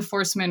law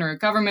enforcement or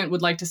government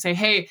would like to say,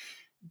 hey,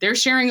 they're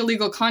sharing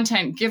illegal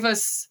content. Give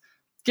us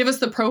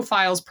the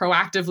profiles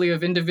proactively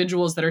of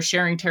individuals that are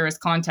sharing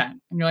terrorist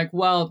content. And you're like,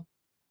 well,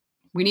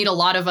 we need a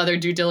lot of other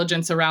due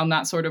diligence around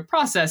that sort of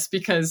process,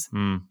 because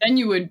then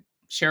you would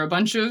share a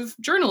bunch of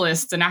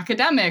journalists and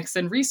academics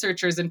and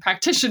researchers and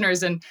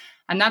practitioners. And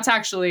that's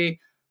actually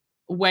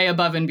way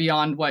above and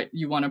beyond what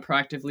you want to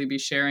proactively be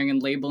sharing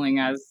and labeling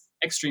as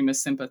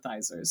extremist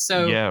sympathizers.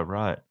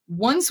 So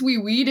once we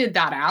weeded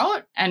that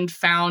out and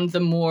found the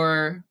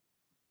more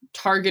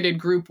targeted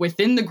group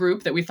within the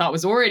group that we thought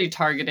was already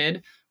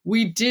targeted,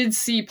 we did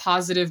see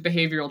positive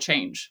behavioral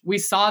change. We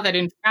saw that,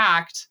 in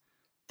fact,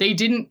 they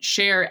didn't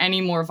share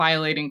any more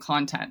violating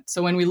content.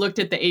 So when we looked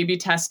at the A/B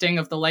testing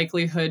of the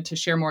likelihood to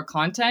share more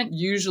content,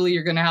 usually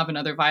you're going to have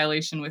another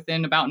violation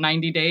within about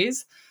 90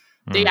 days.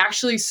 They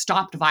actually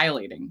stopped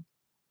violating.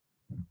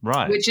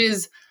 Right. Which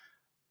is,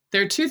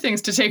 there are two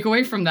things to take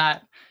away from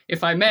that,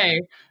 if I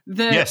may.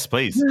 Yes,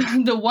 please.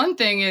 The one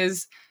thing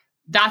is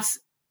that's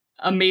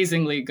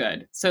amazingly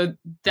good. So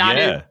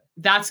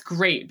that's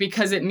great,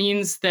 because it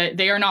means that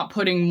they are not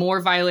putting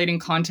more violating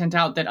content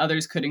out that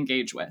others could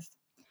engage with.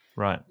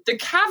 Right. The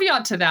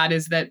caveat to that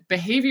is that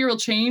behavioral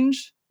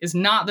change is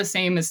not the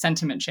same as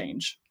sentiment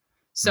change.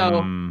 So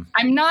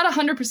I'm not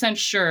 100%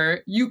 sure.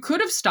 You could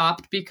have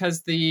stopped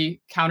because the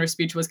counter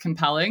speech was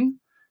compelling.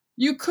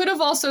 You could have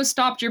also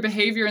stopped your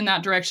behavior in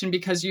that direction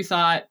because you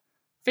thought,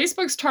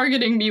 Facebook's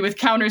targeting me with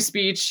counter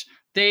speech.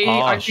 They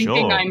are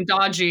thinking I'm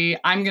dodgy.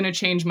 I'm going to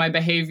change my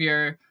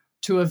behavior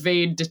to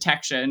evade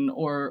detection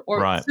or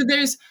right. So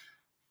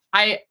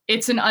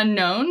it's an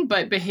unknown,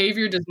 but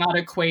behavior does not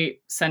equate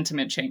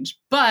sentiment change.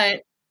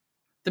 But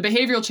the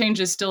behavioral change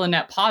is still a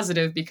net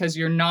positive because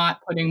you're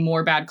not putting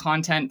more bad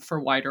content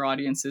for wider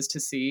audiences to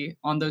see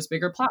on those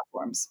bigger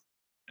platforms.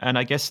 And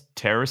I guess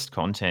terrorist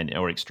content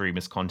or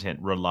extremist content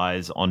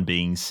relies on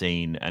being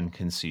seen and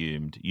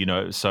consumed,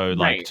 so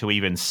like to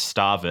even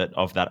starve it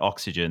of that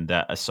oxygen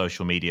that a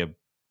social media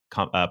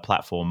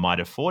platform might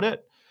afford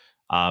it,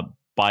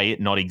 by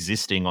it not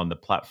existing on the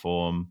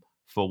platform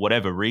for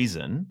whatever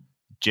reason,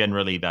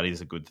 generally that is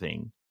a good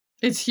thing.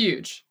 It's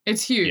huge.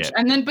 It's huge.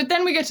 Yeah. But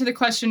then we get to the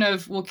question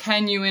of, well,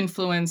 can you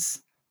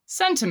influence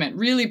sentiment?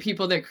 Really,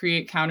 people that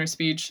create counter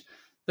speech,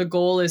 the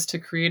goal is to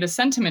create a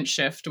sentiment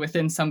shift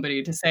within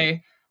somebody to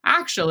say,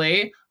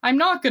 actually, I'm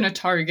not going to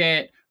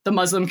target the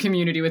Muslim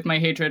community with my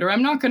hatred, or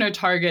I'm not going to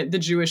target the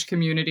Jewish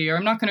community, or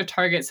I'm not going to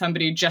target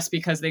somebody just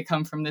because they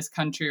come from this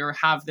country or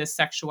have this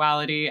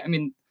sexuality. I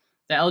mean,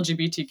 the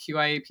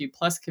LGBTQIAP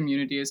plus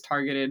community is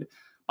targeted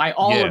by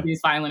all of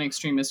these violent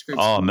extremist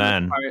groups. Oh,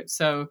 man.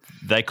 So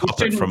they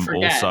cop it from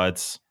all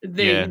sides.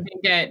 They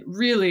get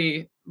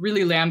really,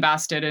 really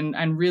lambasted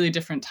and really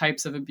different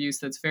types of abuse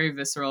that's very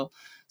visceral.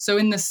 So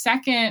in the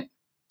second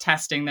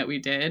testing that we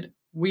did,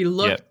 we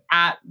looked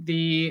at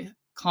the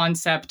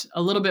concept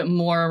a little bit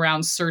more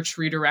around search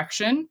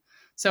redirection.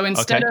 So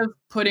instead of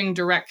putting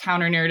direct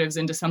counter narratives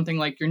into something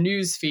like your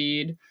news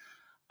feed,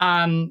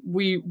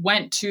 we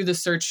went to the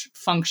search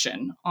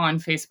function on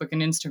Facebook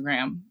and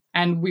Instagram.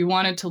 And we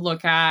wanted to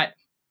look at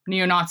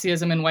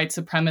neo-Nazism and white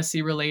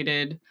supremacy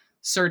related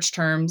search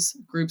terms,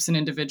 groups, and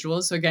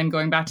individuals. So again,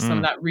 going back to some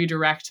of that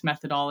redirect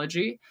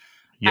methodology.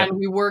 Yep. And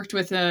we worked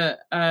with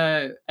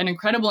an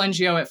incredible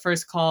NGO at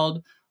first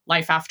called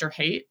Life After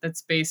Hate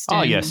that's based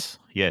in yes.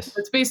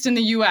 It's based in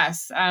the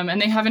US. And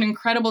they have an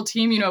incredible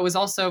team. It was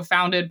also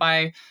founded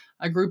by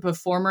a group of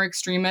former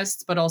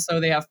extremists, but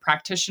also they have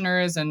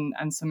practitioners and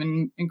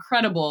some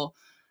incredible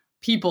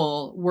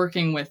people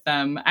working with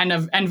them,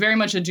 and very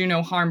much a do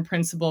no harm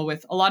principle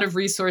with a lot of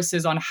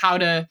resources on how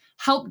to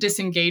help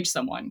disengage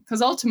someone.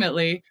 Because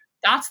ultimately,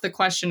 that's the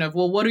question of,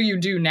 well, what do you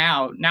do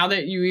now? Now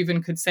that you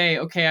even could say,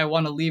 okay, I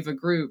want to leave a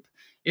group,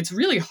 it's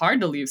really hard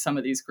to leave some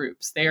of these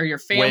groups. They are your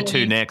family. Where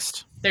to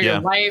next? They're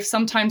your life.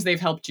 Sometimes they've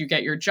helped you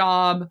get your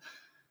job.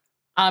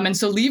 And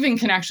so leaving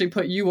can actually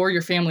put you or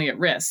your family at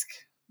risk,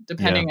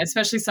 depending,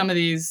 especially some of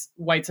these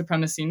white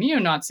supremacy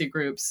neo-Nazi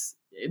groups.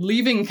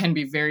 Leaving can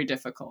be very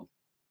difficult.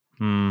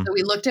 So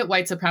we looked at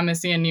white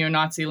supremacy and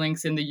neo-Nazi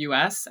links in the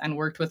US and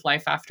worked with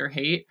Life After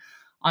Hate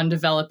on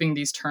developing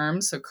these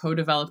terms, so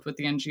co-developed with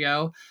the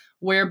NGO,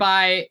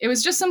 whereby it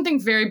was just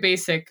something very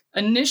basic.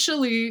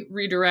 Initially,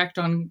 redirect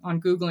on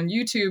Google and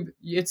YouTube,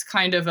 it's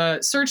kind of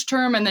a search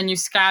term, and then you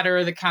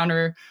scatter the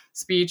counter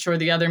speech or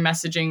the other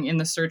messaging in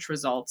the search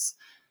results.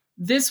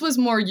 This was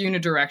more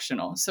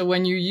unidirectional. So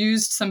when you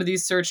used some of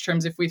these search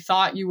terms, if we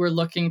thought you were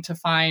looking to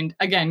find,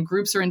 again,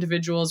 groups or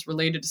individuals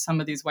related to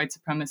some of these white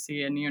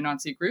supremacy and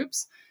neo-Nazi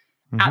groups,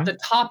 at the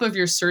top of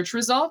your search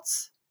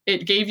results,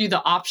 it gave you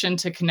the option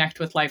to connect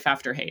with Life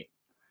After Hate.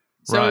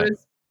 So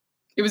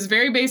it was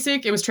very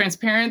basic. It was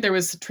transparent. There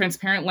was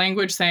transparent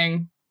language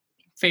saying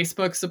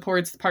Facebook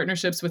supports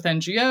partnerships with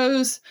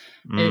NGOs.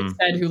 It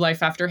said who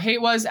Life After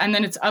Hate was. And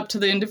then it's up to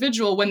the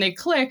individual. When they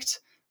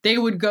clicked, they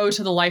would go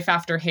to the Life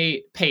After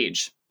Hate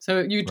page.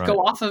 So you'd go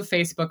off of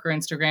Facebook or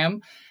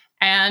Instagram,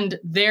 and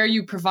there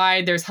you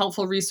provide, there's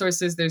helpful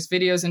resources, there's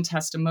videos and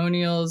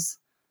testimonials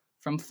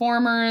from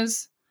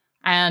formers.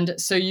 And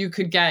so you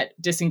could get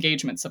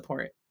disengagement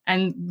support.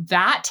 And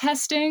that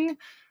testing,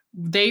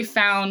 they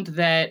found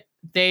that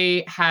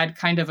they had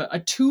kind of a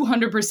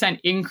 200%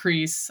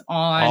 increase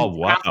on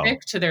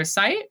traffic to their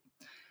site.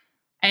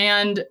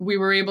 And we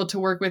were able to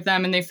work with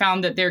them, and they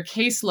found that their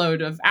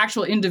caseload of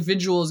actual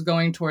individuals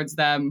going towards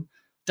them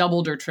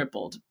doubled or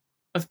tripled,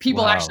 of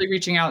people actually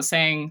reaching out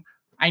saying,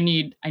 I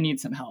need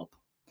some help.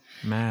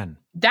 Man,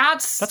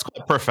 that's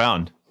quite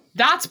profound.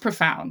 That's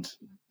profound.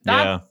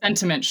 That's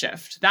sentiment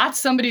shift. That's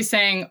somebody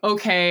saying,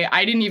 okay,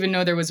 I didn't even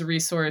know there was a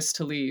resource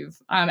to leave.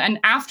 And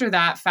after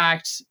that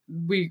fact,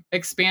 we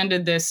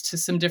expanded this to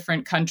some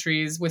different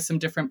countries with some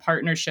different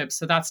partnerships.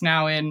 So that's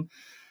now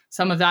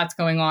some of that's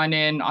going on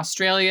in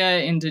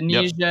Australia,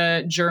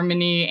 Indonesia,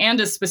 Germany, and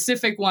a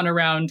specific one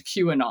around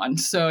QAnon.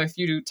 So if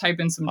you type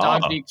in some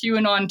dodgy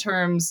QAnon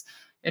terms,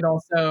 it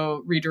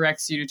also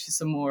redirects you to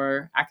some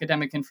more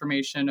academic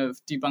information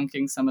of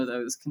debunking some of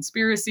those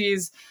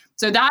conspiracies.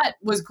 So that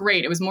was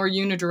great. It was more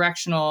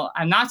unidirectional.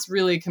 And that's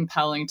really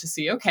compelling to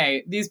see,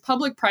 okay, these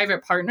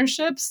public-private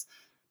partnerships,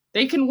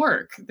 they can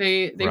work.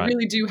 They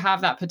really do have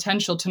that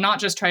potential to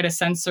not just try to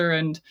censor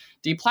and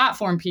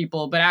deplatform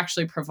people, but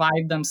actually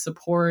provide them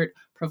support,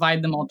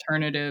 provide them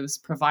alternatives,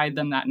 provide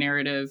them that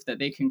narrative that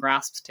they can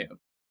grasp to.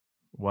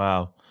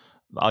 Wow.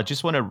 I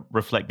just want to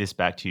reflect this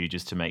back to you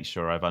just to make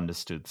sure I've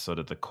understood sort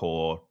of the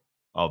core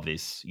of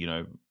this,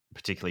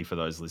 particularly for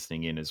those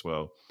listening in as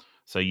well.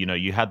 So,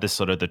 you had this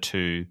sort of the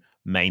two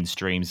main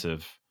streams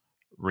of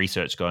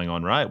research going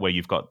on, right? Where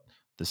you've got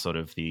the sort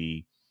of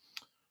the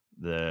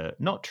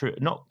not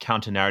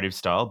counter narrative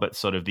style, but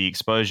sort of the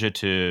exposure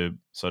to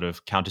sort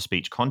of counter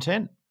speech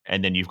content.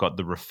 And then you've got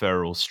the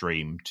referral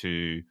stream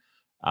to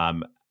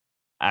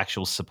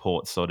actual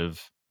support sort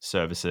of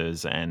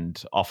services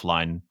and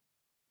offline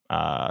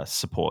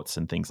supports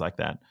and things like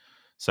that.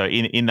 So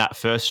in that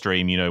first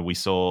stream, we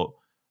saw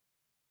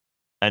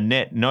a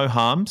net no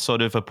harm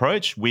sort of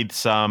approach with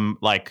some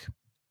like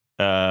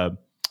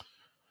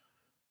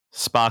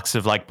sparks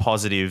of like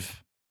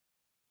positive,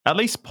 at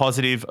least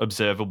positive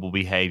observable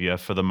behavior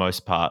for the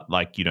most part,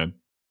 like,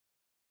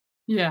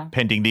 yeah,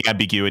 pending the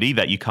ambiguity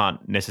that you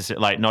can't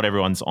necessarily, like, not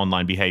everyone's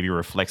online behavior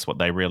reflects what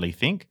they really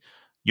think.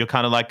 You're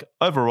kind of like,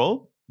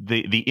 overall,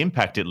 the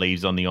impact it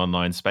leaves on the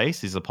online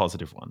space is a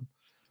positive one.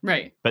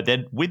 Right. But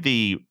then with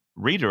the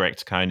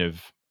redirect kind of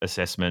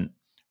assessment,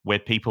 where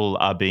people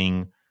are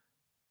being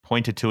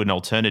pointed to an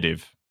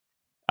alternative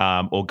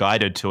or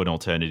guided to an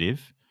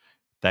alternative,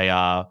 they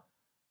are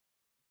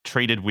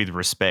treated with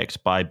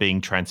respect by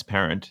being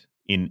transparent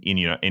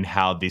in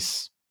how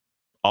this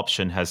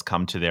option has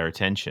come to their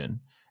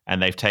attention,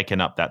 and they've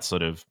taken up that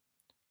sort of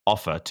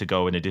offer to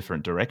go in a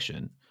different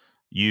direction.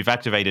 You've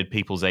activated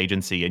people's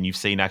agency, and you've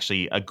seen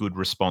actually a good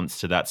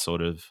response to that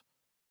sort of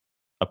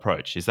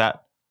approach. Is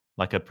that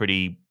like a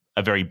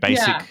very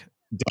basic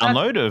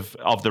download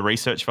of the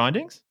research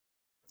findings?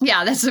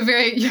 Yeah, that's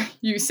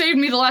you saved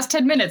me the last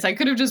 10 minutes. I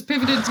could have just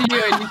pivoted to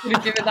you and you could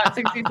have given that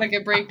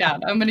 60-second breakdown.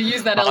 I'm going to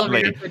use that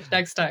elevator pitch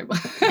next time.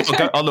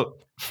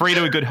 Look, free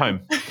to a good home.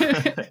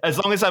 As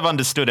long as I've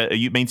understood it,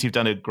 it means you've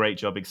done a great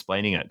job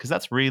explaining it. Because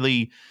that's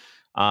really,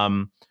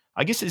 I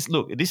guess,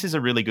 this is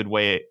a really good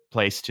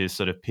place to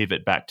sort of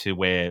pivot back to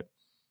where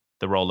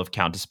the role of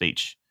counter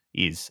speech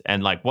is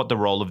and like what the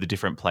role of the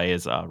different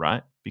players are,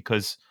 right?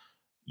 Because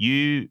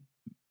you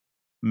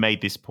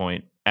made this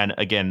point, and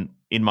again,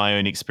 in my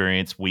own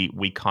experience,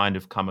 we kind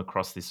of come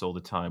across this all the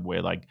time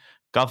where like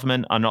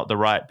government are not the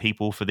right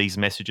people for these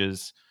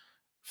messages.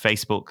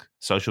 Facebook,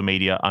 social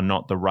media are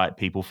not the right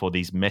people for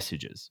these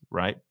messages,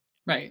 right?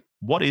 Right.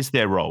 What is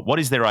their role? What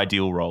is their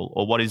ideal role?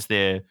 Or what is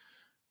their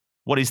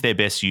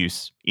best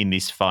use in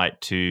this fight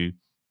to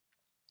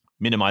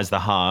minimize the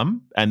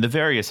harm and the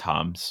various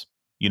harms,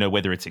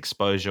 whether it's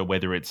exposure,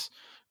 whether it's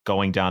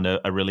going down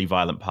a really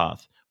violent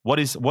path? What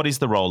is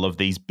the role of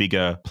these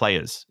bigger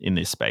players in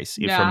this space,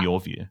 from your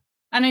view?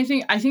 And I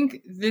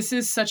think this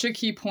is such a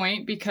key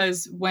point,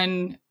 because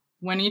when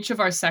each of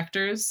our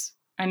sectors,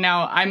 and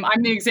now I'm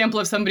the example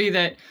of somebody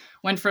that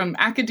went from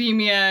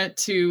academia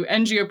to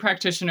NGO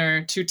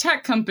practitioner to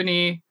tech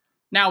company,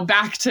 now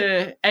back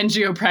to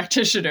NGO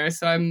practitioner.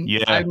 So I'm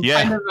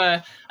kind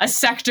of a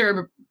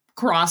sector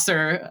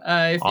crosser,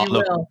 if you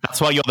will.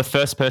 That's why you're the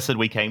first person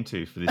we came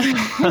to for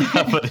this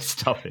for this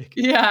topic.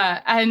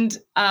 Yeah, and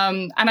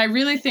I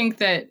really think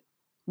that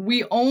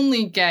we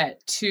only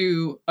get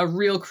to a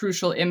real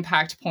crucial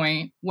impact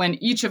point when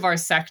each of our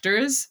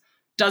sectors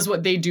does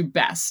what they do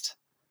best.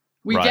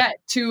 We get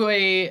to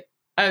a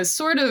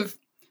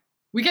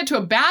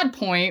bad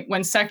point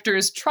when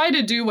sectors try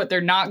to do what they're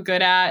not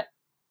good at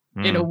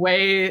in a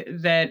way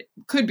that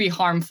could be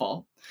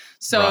harmful.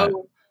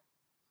 So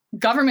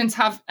governments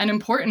have an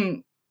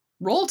important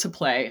role to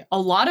play. A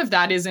lot of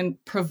that is in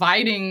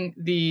providing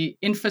the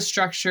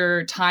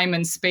infrastructure, time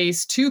and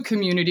space to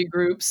community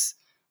groups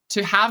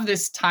to have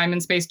this time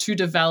and space to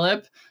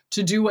develop,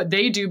 to do what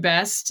they do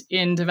best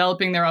in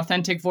developing their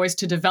authentic voice,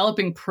 to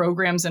developing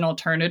programs and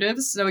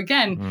alternatives. So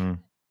again,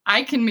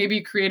 I can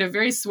maybe create a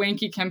very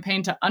swanky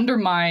campaign to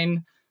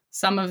undermine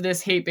some of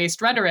this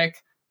hate-based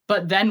rhetoric,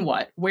 but then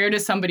what? Where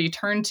does somebody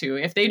turn to?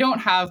 If they don't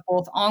have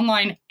both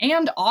online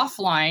and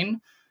offline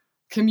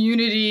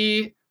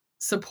community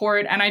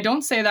support, and I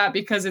don't say that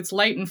because it's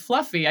light and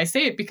fluffy. I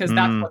say it because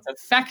that's what's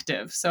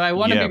effective. So I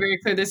want to be very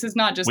clear. This is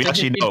not just we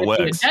actually know it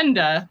works.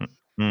 Agenda.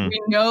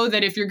 We know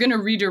that if you're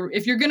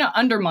going to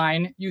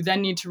undermine, you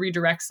then need to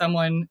redirect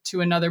someone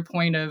to another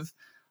point of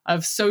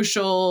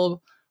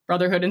social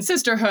brotherhood and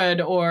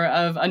sisterhood, or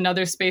of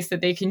another space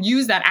that they can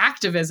use that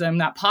activism,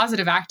 that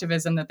positive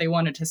activism that they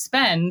wanted to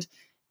spend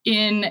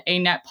in a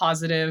net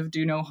positive,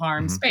 do no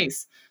harm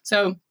space.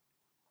 So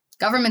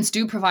governments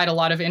do provide a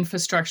lot of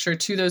infrastructure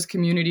to those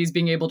communities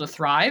being able to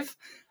thrive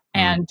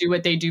and do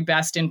what they do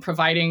best in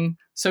providing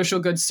social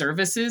goods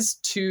services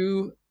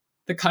to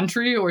the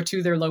country or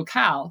to their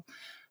locale.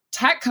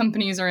 Tech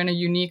companies are in a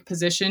unique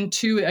position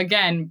to,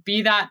 again,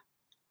 be that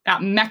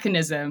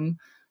mechanism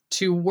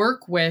to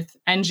work with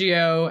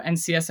NGO and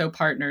CSO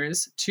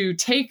partners to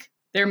take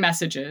their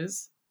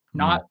messages,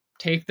 not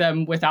take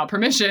them without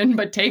permission,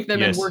 but take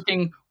them and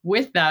working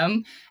with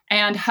them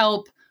and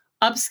help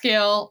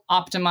upscale,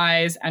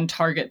 optimize, and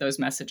target those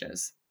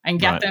messages and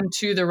get them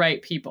to the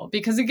right people.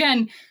 Because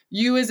again,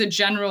 you as a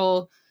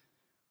general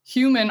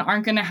human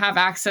aren't going to have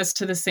access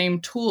to the same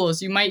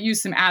tools. You might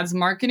use some ads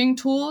marketing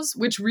tools,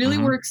 which really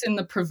works in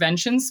the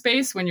prevention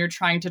space when you're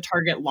trying to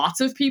target lots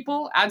of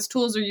people. Ads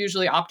tools are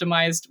usually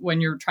optimized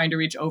when you're trying to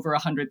reach over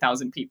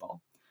 100,000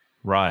 people.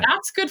 Right.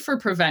 That's good for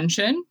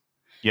prevention.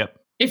 Yep.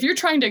 If you're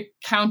trying to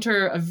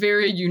counter a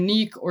very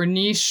unique or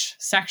niche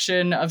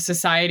section of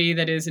society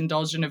that is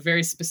indulged in a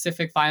very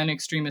specific violent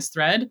extremist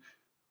thread,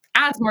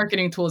 ads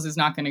marketing tools is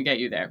not going to get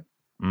you there.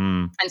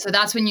 And so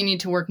that's when you need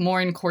to work more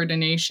in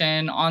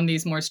coordination on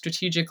these more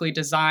strategically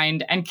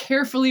designed and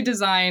carefully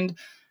designed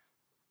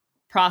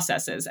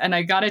processes. And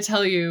I got to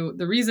tell you,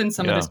 the reason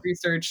some of this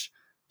research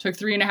took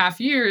 3.5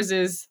 years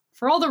is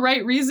for all the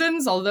right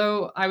reasons.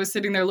 Although I was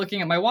sitting there looking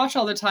at my watch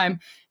all the time,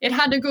 it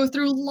had to go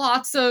through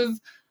lots of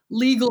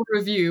legal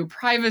review,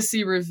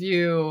 privacy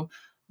review,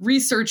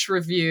 research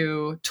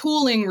review,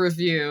 tooling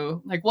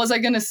review. Like, was I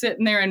going to sit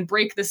in there and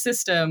break the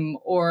system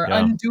or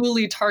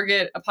unduly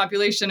target a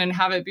population and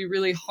have it be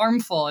really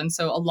harmful? And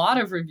so a lot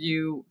of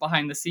review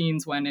behind the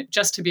scenes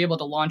just to be able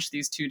to launch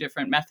these two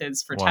different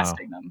methods for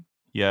testing them.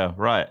 Yeah,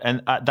 right.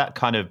 And that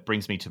kind of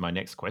brings me to my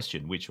next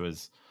question, which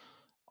was,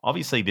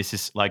 obviously this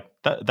is like,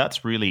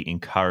 that's really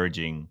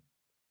encouraging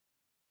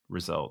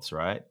results,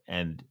 right?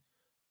 And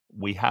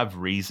we have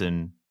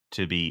reason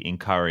to be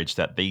encouraged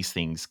that these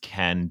things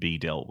can be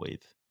dealt with.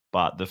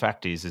 But the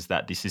fact is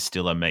that this is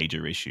still a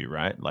major issue,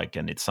 right? Like,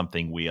 and it's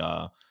something we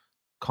are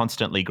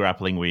constantly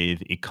grappling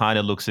with. It kind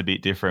of looks a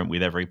bit different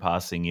with every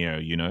passing year,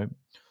 you know?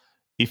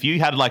 If you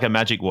had like a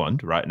magic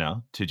wand right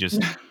now to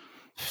just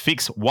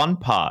fix one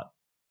part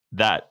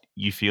that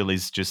you feel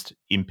is just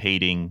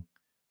impeding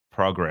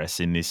progress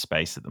in this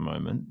space at the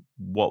moment,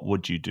 what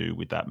would you do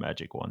with that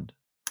magic wand?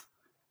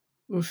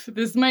 Oof,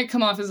 this might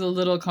come off as a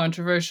little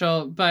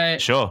controversial,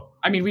 but sure.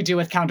 I mean, we deal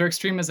with counter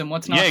extremism.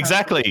 What's not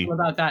exactly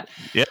about that?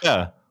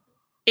 Yeah.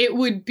 It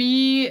would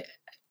be,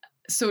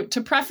 so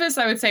to preface,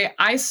 I would say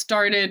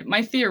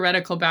my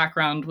theoretical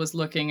background was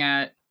looking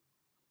at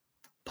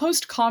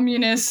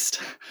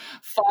post-communist,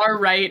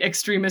 far-right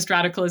extremist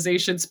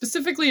radicalization,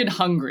 specifically in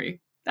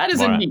Hungary. That is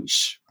a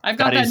niche. I've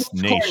got that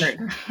niche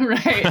cornered,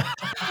 right?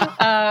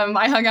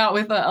 I hung out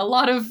with a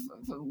lot of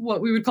what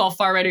we would call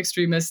far-right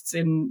extremists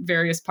in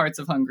various parts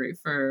of Hungary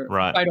for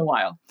quite a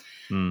while.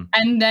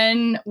 And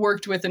then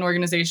worked with an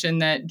organization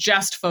that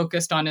just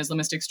focused on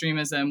Islamist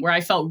extremism, where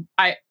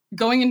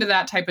going into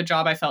that type of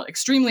job, I felt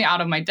extremely out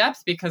of my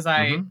depth because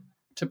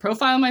to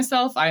profile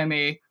myself, I am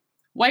a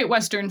white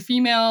Western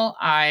female.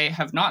 I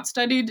have not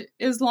studied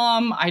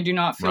Islam. I do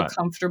not feel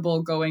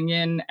comfortable going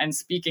in and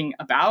speaking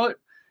about.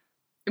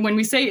 When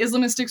we say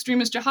Islamist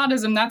extremist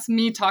jihadism, that's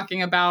me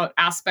talking about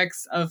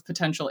aspects of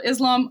potential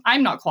Islam.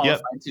 I'm not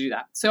qualified to do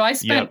that. So I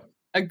spent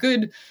a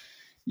good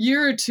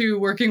year or two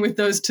working with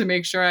those to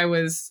make sure I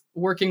was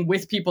working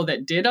with people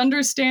that did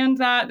understand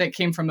that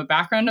came from a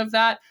background of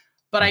that.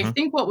 But I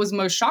think what was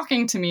most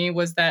shocking to me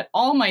was that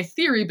all my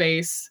theory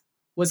base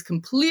was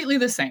completely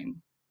the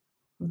same.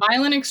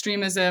 Violent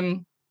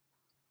extremism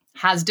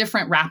has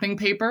different wrapping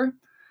paper,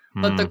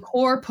 but the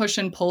core push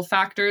and pull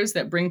factors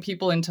that bring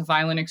people into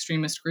violent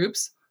extremist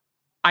groups,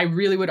 I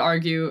really would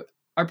argue,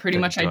 are pretty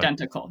much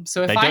identical.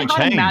 So if I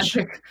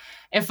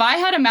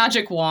had a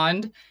magic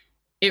wand,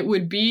 it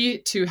would be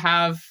to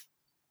have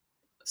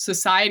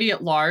society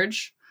at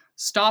large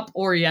stop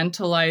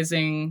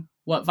orientalizing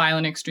what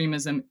violent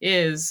extremism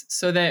is,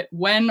 so that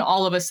when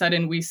all of a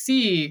sudden we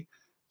see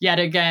yet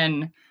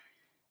again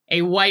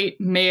a white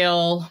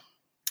male,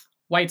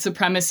 white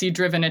supremacy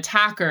driven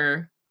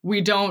attacker,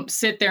 we don't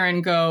sit there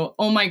and go,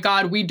 oh my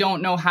God, we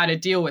don't know how to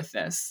deal with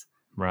this.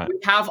 Right. We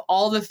have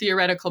all the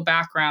theoretical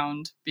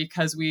background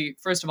because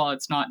first of all,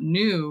 it's not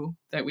new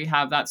that we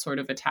have that sort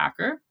of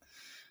attacker.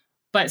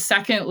 But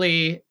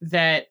secondly,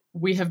 that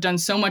we have done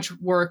so much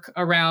work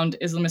around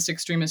Islamist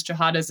extremist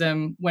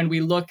jihadism when we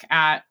look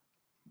at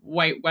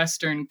white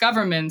Western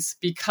governments,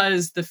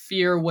 because the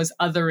fear was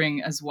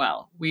othering as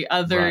well. We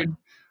othered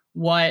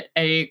what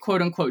a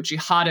quote unquote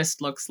jihadist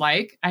looks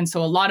like. And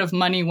so a lot of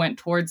money went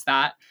towards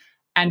that.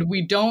 And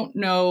we don't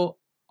know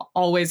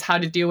always how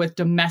to deal with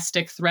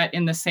domestic threat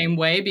in the same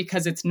way,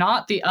 because it's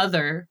not the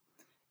other.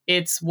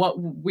 It's what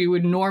we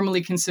would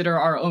normally consider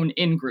our own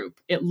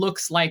in-group. It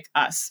looks like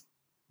us.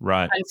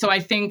 Right. And so I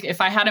think if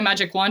I had a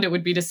magic wand, it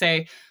would be to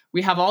say,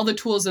 we have all the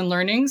tools and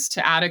learnings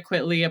to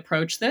adequately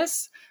approach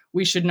this.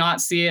 We should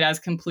not see it as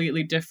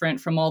completely different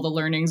from all the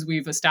learnings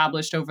we've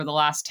established over the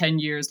last 10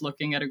 years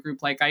looking at a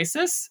group like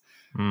ISIS.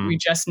 We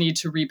just need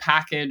to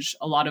repackage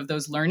a lot of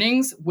those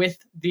learnings with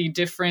the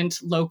different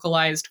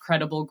localized,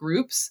 credible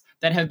groups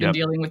that have been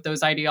dealing with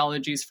those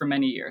ideologies for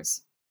many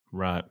years.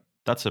 Right.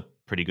 That's a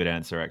pretty good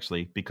answer,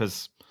 actually,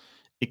 because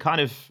it kind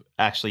of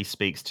actually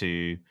speaks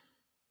to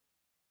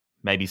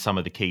maybe some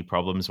of the key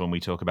problems when we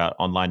talk about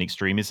online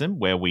extremism,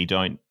 where we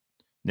don't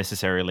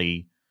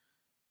necessarily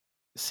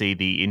see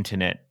the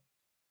internet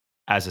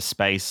as a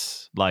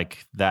space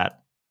like that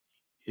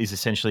is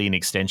essentially an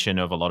extension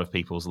of a lot of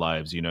people's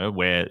lives, you know,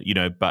 where, you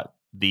know, but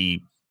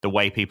the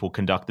way people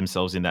conduct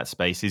themselves in that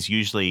space is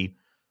usually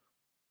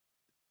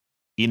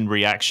in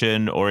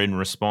reaction or in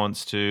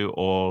response to,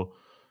 or,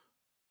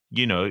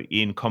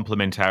 in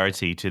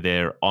complementarity to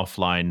their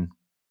offline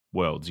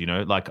worlds,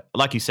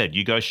 like you said,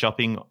 you go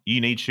shopping, you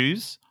need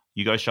shoes,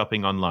 you go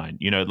shopping online,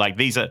 like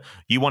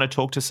you want to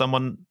talk to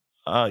someone,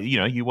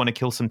 you want to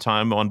kill some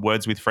time on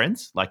Words with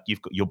Friends, like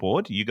you're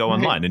bored, you go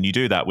online and you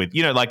do that with,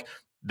 like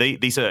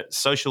these are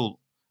social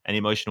and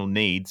emotional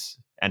needs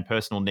and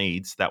personal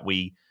needs that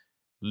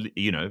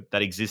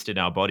that exist in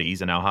our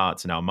bodies and our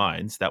hearts and our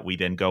minds that we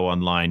then go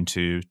online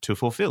to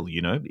fulfill.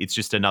 It's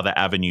just another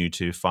avenue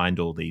to find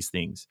all these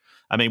things.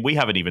 I mean, we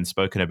haven't even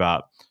spoken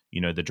about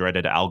the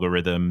dreaded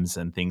algorithms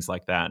and things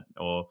like that,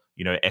 or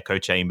echo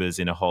chambers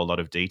in a whole lot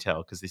of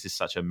detail, because this is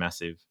such a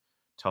massive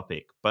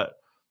topic. But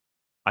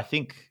I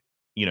think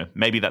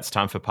maybe that's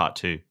time for part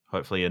 2.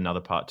 Hopefully another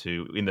part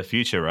 2 in the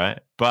future, right?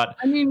 But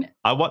I mean,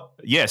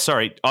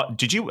 sorry,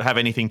 did you have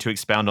anything to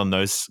expound on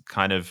those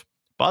kind of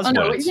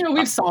buzzwords? Oh, no,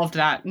 we've solved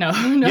that. No,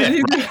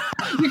 Yeah.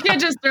 You can't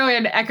just throw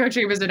in echo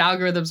chambers and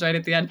algorithms right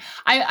at the end.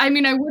 I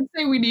mean, I would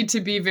say we need to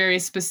be very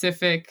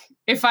specific.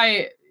 If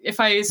I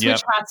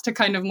switch hats to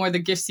kind of more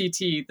the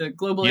GIFCT, the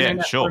Global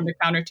Internet Forum to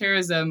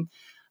Counterterrorism,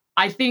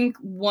 I think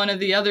one of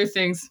the other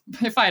things,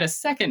 if I had a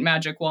second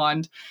magic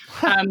wand,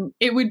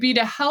 it would be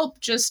to help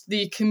just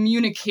the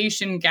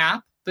communication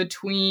gap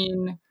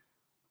between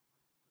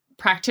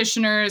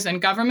practitioners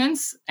and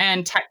governments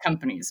and tech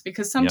companies,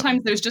 because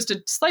sometimes there's just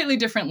a slightly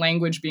different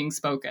language being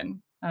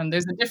spoken.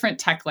 There's a different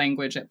tech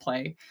language at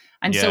play.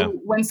 And so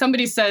when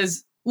somebody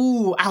says,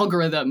 ooh,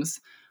 algorithms,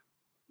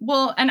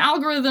 well, an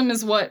algorithm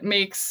is what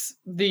makes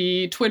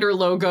the Twitter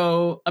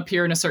logo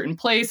appear in a certain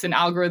place. An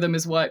algorithm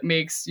is what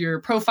makes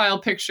your profile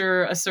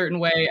picture a certain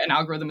way. An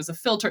algorithm is a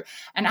filter.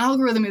 An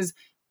algorithm is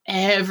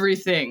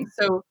everything.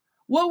 So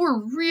what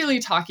we're really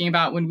talking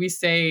about when we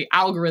say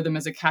algorithm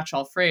as a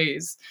catch-all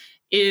phrase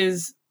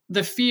is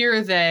the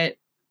fear that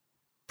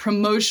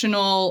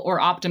promotional or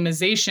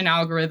optimization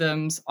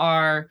algorithms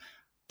are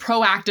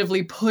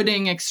proactively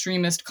putting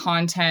extremist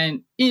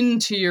content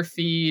into your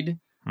feed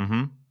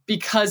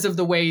because of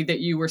the way that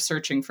you were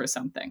searching for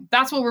something.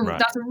 That's what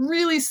that's a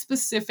really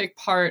specific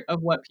part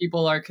of what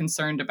people are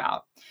concerned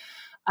about.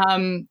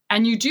 And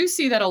you do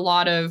see that a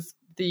lot of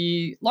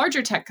the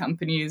larger tech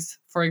companies,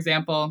 for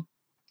example,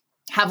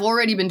 have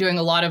already been doing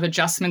a lot of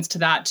adjustments to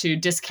that to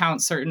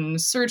discount certain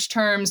search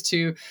terms,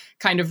 to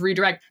kind of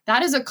redirect.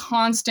 That is a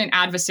constant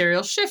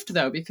adversarial shift,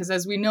 though, because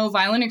as we know,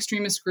 violent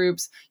extremist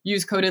groups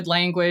use coded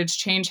language,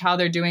 change how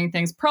they're doing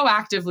things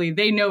proactively.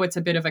 They know it's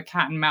a bit of a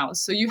cat and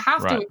mouse. So you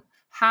have to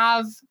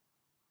have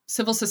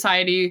civil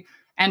society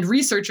and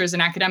researchers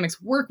and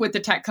academics work with the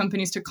tech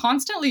companies to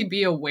constantly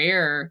be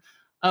aware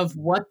of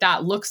what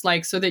that looks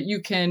like, so that you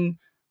can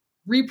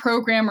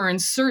reprogram or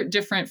insert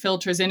different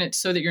filters in it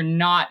so that you're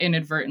not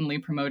inadvertently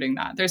promoting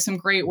that. There's some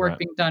great work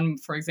being done,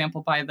 for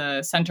example, by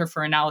the Center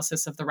for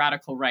Analysis of the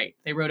Radical Right.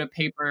 They wrote a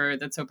paper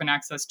that's open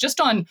access just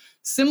on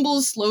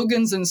symbols,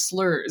 slogans, and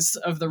slurs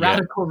of the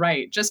radical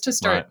right, just to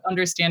start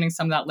understanding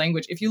some of that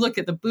language. If you look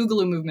at the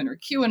Boogaloo movement or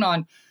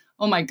QAnon,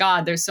 oh my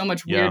God, there's so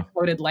much weird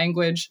coded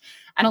language.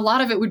 And a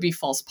lot of it would be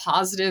false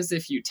positives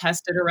if you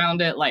tested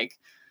around it, like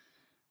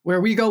where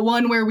we go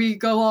one, where we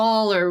go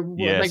all, or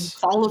like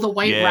follow the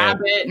white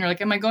rabbit. And you're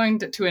like, am I going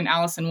to an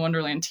Alice in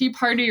Wonderland tea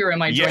party, or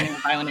am I joining the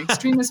violent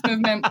extremist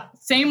movement?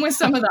 Same with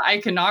some of the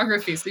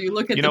iconography. So you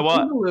look at the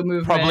Boogaloo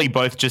movement. Probably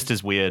both just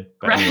as weird.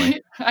 Right?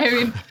 Anyway. I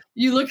mean,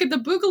 you look at the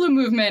Boogaloo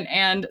movement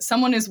and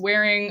someone is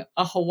wearing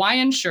a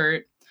Hawaiian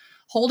shirt,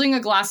 holding a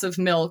glass of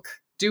milk,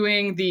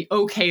 doing the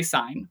OK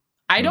sign.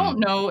 I don't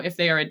know if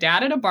they are a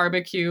dad at a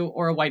barbecue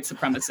or a white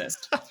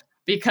supremacist.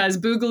 Because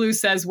Boogaloo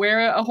says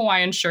wear a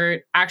Hawaiian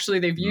shirt. Actually,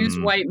 they've used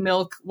white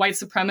milk. White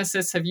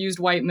supremacists have used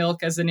white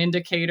milk as an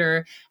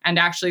indicator. And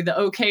actually, the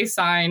OK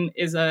sign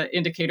is an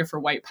indicator for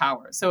white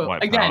power. So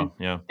white again,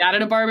 power, dad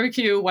at a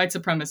barbecue, white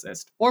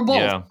supremacist. Or both.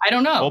 Yeah. I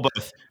don't know. Or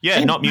both.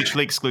 Yeah, not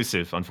mutually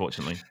exclusive,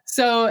 unfortunately.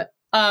 So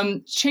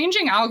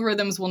changing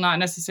algorithms will not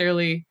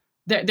necessarily...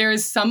 There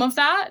is some of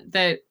that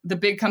the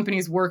big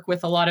companies work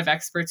with a lot of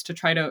experts to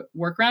try to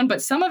work around.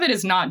 But some of it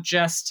is not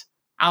just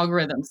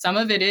algorithms. Some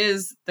of it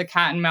is the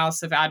cat and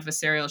mouse of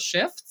adversarial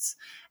shifts.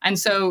 And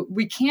so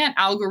we can't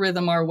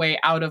algorithm our way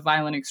out of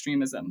violent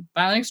extremism.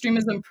 Violent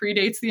extremism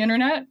predates the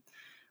internet.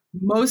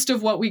 Most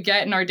of what we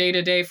get in our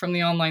day-to-day from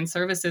the online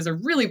services are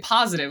really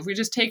positive. We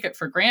just take it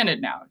for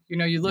granted now.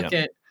 You look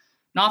at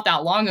not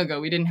that long ago,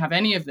 we didn't have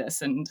any of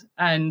this.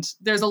 And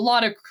there's a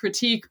lot of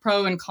critique,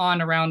 pro and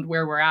con, around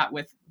where we're at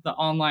with the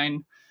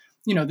online,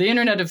 the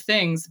Internet of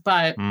Things.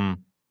 But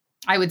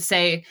I would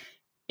say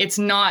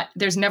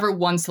there's never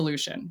one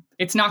solution.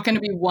 It's not going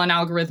to be one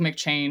algorithmic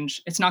change.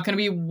 It's not going to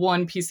be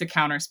one piece of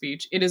counter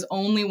speech. It is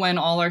only when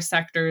all our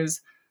sectors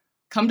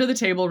come to the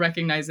table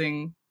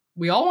recognizing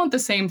we all want the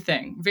same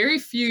thing. Very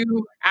few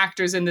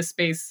actors in this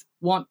space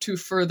want to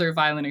further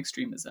violent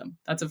extremism.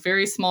 That's a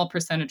very small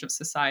percentage of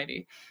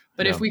society.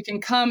 But if we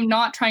can come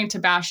not trying to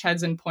bash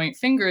heads and point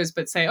fingers,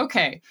 but say,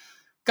 okay,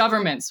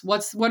 Governments,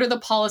 what are the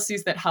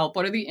policies that help?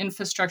 What are the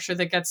infrastructure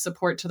that gets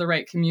support to the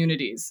right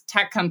communities?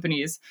 Tech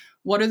companies,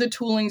 what are the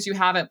toolings you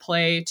have at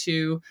play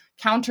to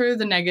counter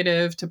the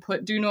negative, to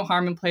do no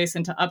harm in place,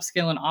 and to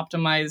upscale and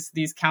optimize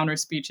these counter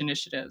speech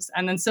initiatives?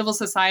 And then civil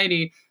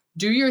society,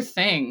 do your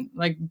thing,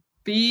 like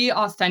be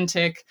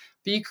authentic,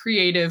 be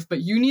creative,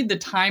 but you need the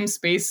time,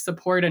 space,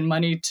 support, and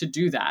money to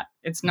do that.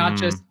 It's not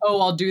just, oh,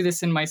 I'll do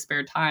this in my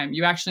spare time.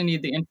 You actually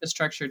need the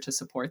infrastructure to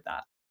support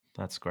that.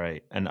 That's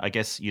great. And I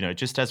guess,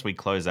 just as we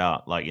close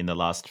out, like in the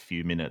last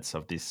few minutes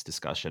of this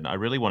discussion, I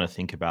really want to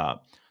think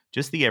about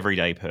just the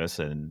everyday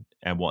person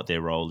and what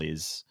their role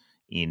is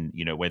in,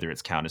 whether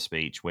it's counter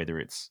speech, whether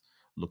it's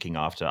looking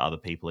after other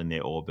people in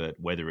their orbit,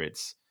 whether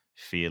it's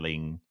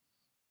feeling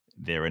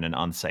they're in an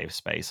unsafe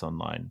space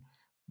online.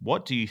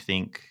 What do you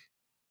think,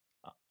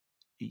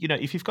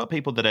 if you've got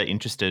people that are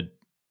interested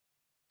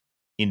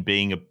in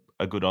being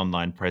a good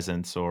online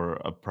presence or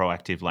a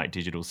proactive, like,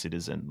 digital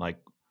citizen, like,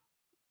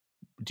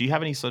 do you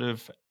have any sort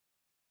of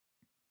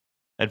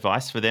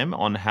advice for them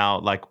on how,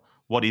 like,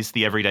 what is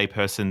the everyday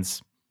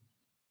person's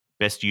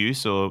best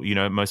use or,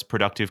 most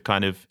productive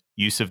kind of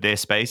use of their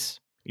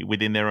space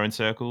within their own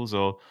circles?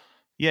 Or,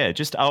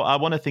 just I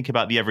want to think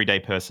about the everyday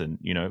person,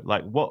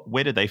 like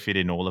where do they fit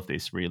in all of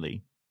this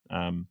really?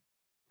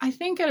 I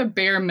think at a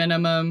bare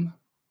minimum,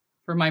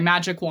 for my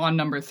magic wand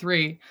number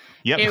 3,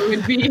 yep. it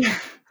would be...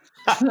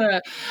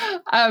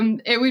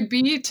 it would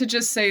be to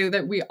just say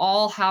that we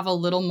all have a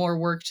little more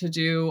work to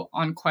do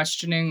on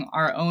questioning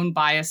our own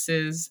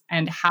biases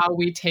and how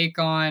we take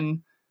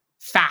on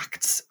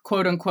facts,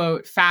 quote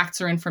unquote,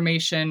 facts or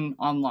information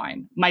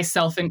online,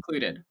 myself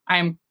included. I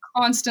am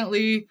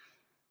constantly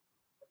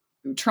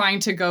trying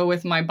to go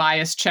with my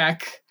bias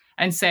check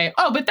and say,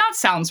 oh, but that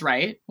sounds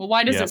right. Well,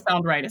 why does it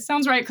sound right? It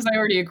sounds right because I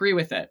already agree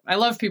with it. I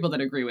love people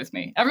that agree with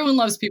me. Everyone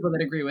loves people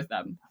that agree with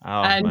them.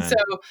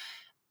 So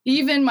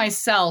even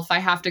myself, I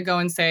have to go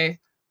and say,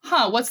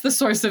 what's the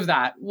source of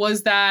that?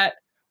 Is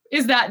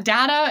that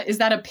data? Is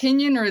that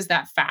opinion? Or is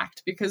that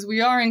fact? Because we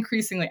are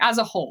increasingly, as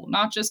a whole,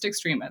 not just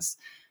extremists,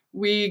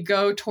 we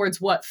go towards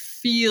what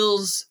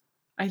feels,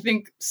 I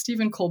think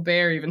Stephen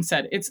Colbert even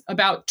said, it's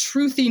about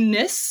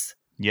truthiness,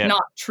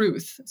 not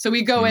truth. So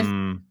we go with,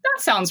 that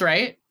sounds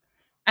right.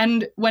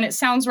 And when it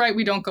sounds right,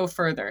 we don't go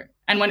further.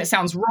 And when it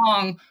sounds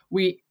wrong,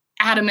 we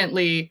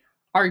adamantly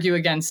argue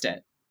against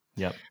it.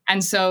 Yep.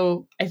 And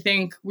so I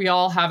think we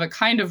all have a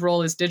kind of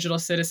role as digital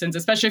citizens,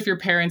 especially if you're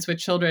parents with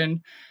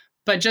children,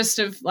 but just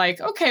of like,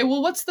 okay,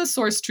 well, what's the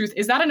source truth?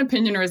 Is that an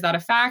opinion or is that a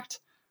fact?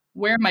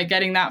 Where am I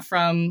getting that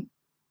from?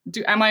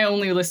 Am I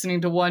only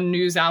listening to one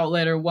news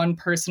outlet or one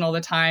person all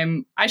the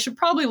time? I should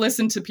probably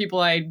listen to people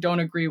I don't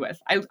agree with.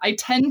 I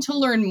tend to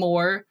learn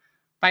more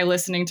by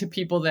listening to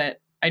people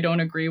that I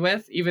don't agree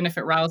with, even if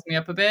it riles me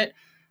up a bit,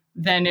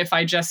 than if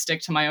I just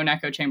stick to my own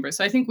echo chamber.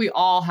 So I think we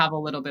all have a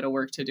little bit of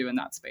work to do in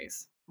that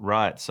space.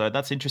 Right. So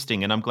that's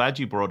interesting. And I'm glad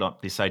you brought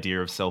up this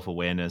idea of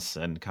self-awareness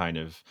and kind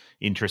of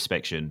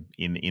introspection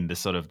in the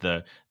sort of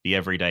the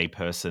everyday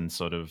person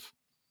sort of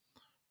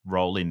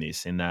role in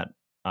this, in that,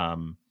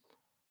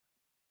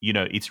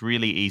 it's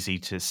really easy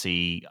to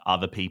see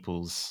other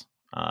people's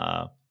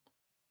not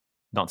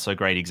so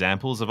great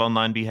examples of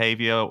online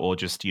behavior, or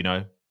just,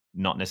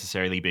 not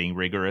necessarily being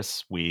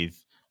rigorous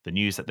with the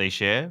news that they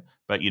share.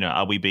 But,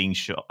 are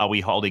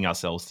we holding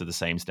ourselves to the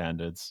same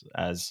standards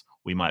as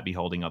we might be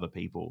holding other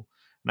people?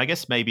 And I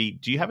guess maybe,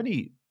 do you have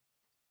any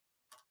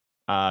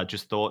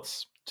just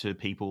thoughts to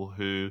people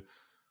who,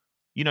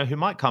 who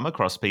might come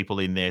across people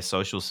in their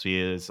social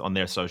spheres, on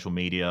their social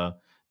media,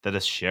 that are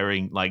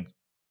sharing, like,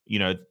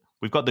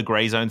 we've got the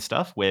gray zone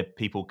stuff where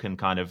people can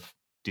kind of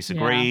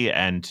disagree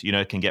and,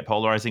 can get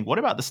polarizing. What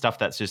about the stuff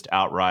that's just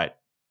outright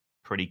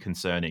pretty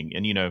concerning?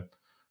 And,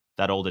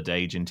 that old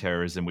adage in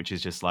terrorism, which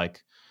is just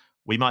like,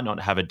 we might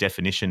not have a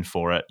definition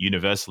for it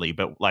universally,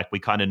 but like we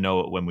kind of know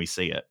it when we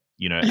see it.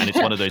 And it's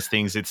one of those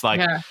things. It's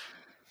like,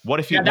 what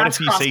if you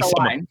see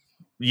someone?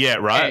 Yeah,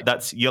 right.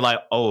 Okay. You're like,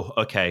 oh,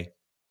 okay.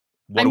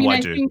 What do I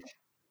do? Think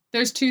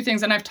there's two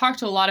things, and I've talked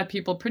to a lot of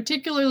people,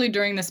 particularly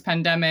during this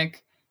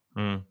pandemic,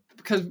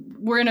 because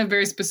we're in a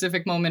very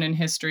specific moment in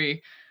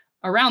history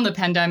around the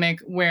pandemic,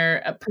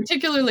 where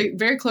particularly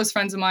very close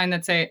friends of mine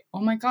that say, oh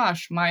my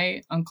gosh, my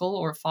uncle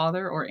or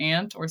father or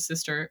aunt or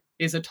sister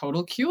is a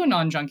total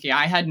QAnon junkie.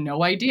 I had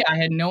no idea.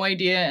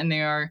 And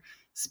they are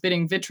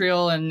spitting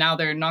vitriol and now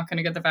they're not going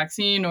to get the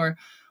vaccine, or,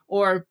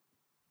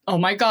 oh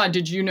my God,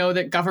 did you know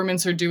that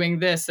governments are doing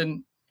this?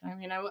 And I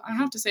mean, I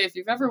have to say, if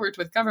you've ever worked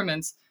with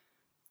governments,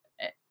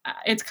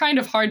 it's kind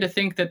of hard to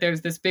think that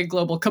there's this big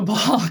global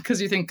cabal,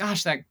 because you think,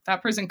 gosh,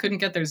 that person couldn't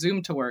get their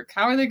Zoom to work.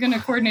 How are they going to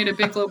coordinate a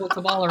big global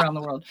cabal around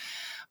the world?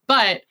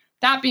 But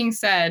that being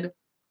said,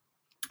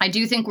 I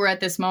do think we're at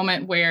this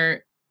moment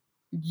where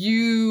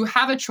you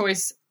have a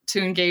choice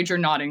to engage or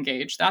not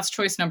engage. That's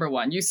choice number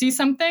one. You see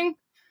something,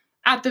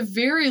 at the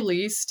very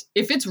least,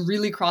 if it's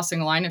really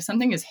crossing a line, if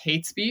something is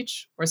hate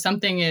speech or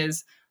something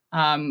is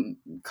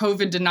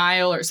COVID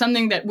denial or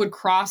something that would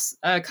cross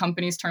a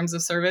company's terms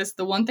of service,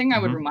 the one thing I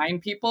would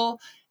remind people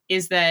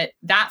is that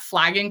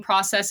flagging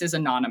process is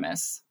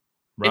anonymous.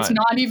 It's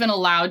not even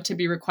allowed to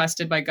be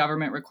requested by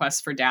government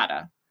requests for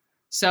data.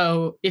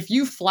 So if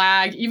you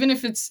flag, even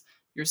if it's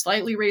your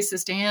slightly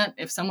racist aunt,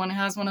 if someone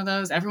has one of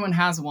those, everyone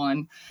has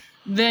one,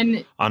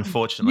 then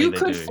unfortunately you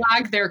could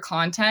flag their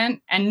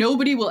content and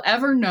nobody will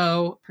ever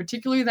know,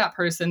 particularly that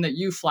person, that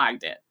you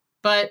flagged it.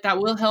 But that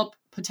will help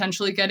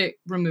potentially get it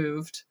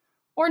removed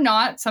or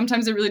not.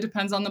 Sometimes it really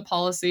depends on the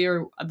policy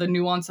or the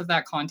nuance of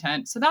that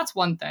content. So that's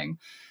one thing.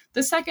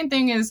 The second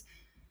thing is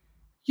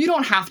you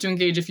don't have to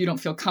engage if you don't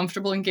feel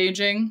comfortable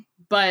engaging.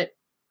 But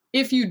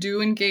if you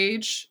do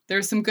engage,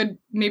 there's some good,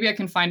 maybe I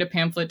can find a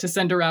pamphlet to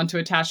send around to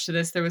attach to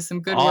this. There was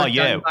some good work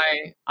done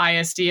by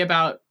ISD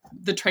about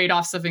the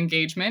trade-offs of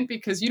engagement,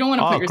 because you don't want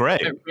to put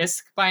yourself at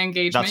risk by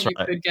engagement. You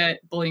could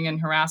get bullying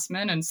and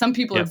harassment. And some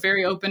people are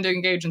very open to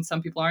engage and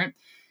some people aren't.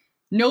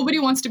 Nobody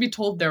wants to be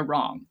told they're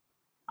wrong.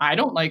 I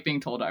don't like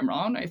being told I'm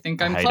wrong. I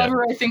think I'm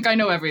clever. I think I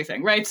know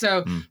everything, right?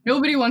 So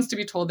nobody wants to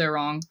be told they're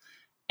wrong.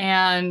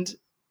 And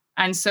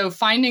so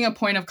finding a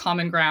point of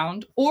common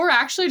ground, or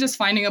actually just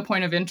finding a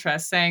point of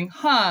interest, saying,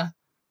 I'd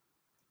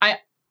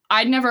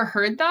never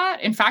heard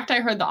that. In fact, I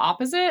heard the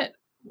opposite.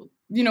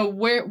 You know,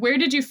 where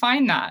did you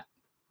find that?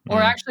 Or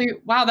actually,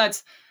 wow,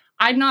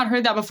 I'd not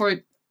heard that before.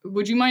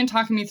 Would you mind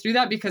talking me through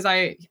that? Because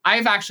I've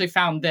actually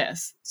found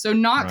this. So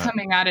not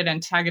coming at it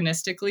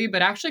antagonistically,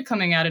 but actually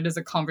coming at it as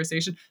a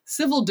conversation.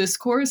 Civil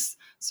discourse,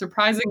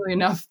 surprisingly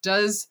enough,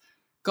 does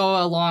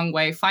go a long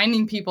way.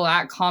 Finding people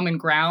at common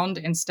ground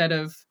instead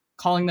of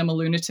calling them a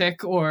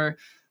lunatic or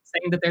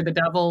saying that they're the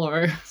devil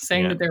or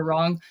saying that they're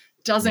wrong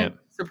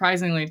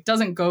surprisingly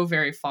doesn't go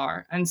very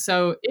far. And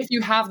so if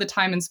you have the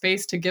time and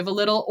space to give a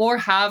little, or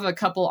have a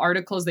couple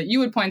articles that you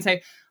would point and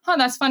say,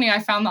 that's funny, I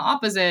found the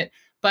opposite,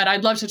 but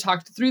I'd love to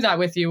talk through that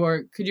with you,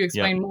 or could you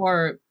explain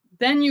more?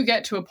 Then you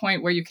get to a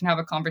point where you can have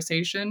a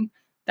conversation.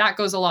 That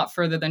goes a lot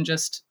further than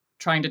just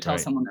trying to tell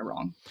someone they're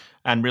wrong.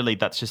 And really,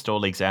 that's just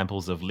all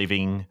examples of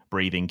living,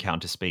 breathing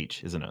counter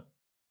speech, isn't it?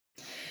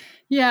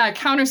 Yeah,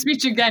 counter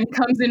speech again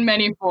comes in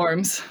many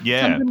forms.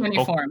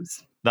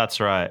 Forms.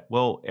 That's right.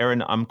 Well,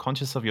 Erin, I'm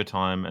conscious of your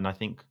time, and I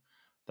think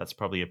that's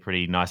probably a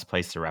pretty nice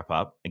place to wrap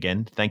up.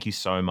 Again, thank you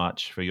so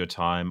much for your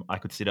time. I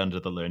could sit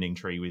under the learning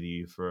tree with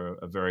you for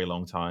a very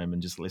long time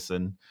and just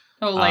listen.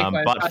 Oh,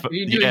 likewise.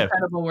 You do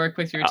incredible work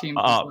with your team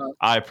as well.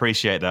 I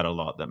appreciate that a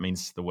lot. That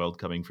means the world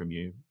coming from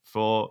you.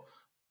 For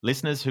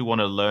listeners who want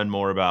to learn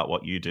more about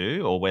what you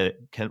do, or where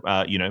can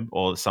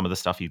or some of the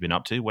stuff you've been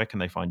up to, where can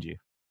they find you?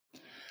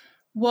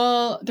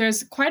 Well,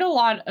 there's quite a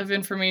lot of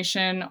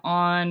information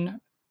on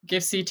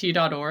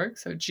gifct.org,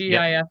 so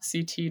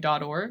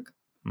gifct.org.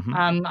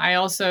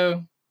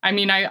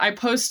 I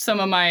post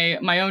some of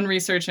my own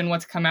research and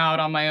what's come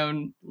out on my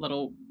own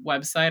little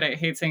website. I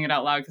hate saying it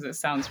out loud because it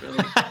sounds really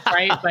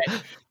right, but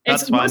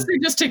it's mostly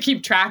just to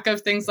keep track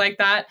of things like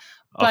that.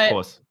 But of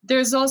course,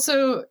 there's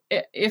also,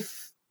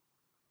 if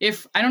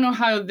I don't know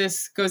how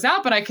this goes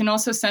out, but I can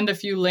also send a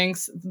few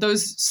links.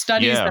 Those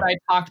studies that I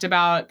talked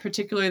about,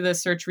 particularly the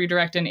Search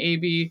Redirect and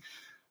AB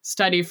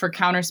study for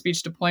counter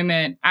speech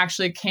deployment,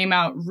 actually came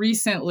out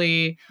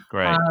recently.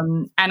 Great.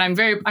 And I'm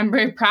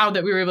very proud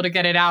that we were able to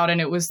get it out.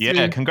 And it was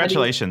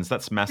congratulations.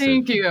 That's massive.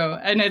 Thank you.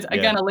 And it's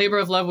again a labor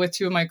of love with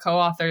two of my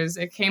co-authors.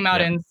 It came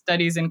out in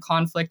Studies in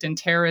Conflict and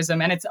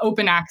Terrorism, and it's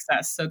open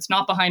access, so it's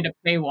not behind a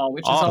paywall,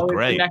 which is always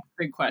the next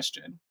big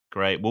question.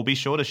 Great. We'll be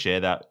sure to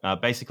share that.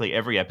 Basically,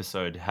 every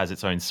episode has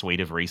its own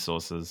suite of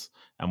resources,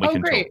 and we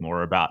can talk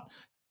more about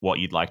what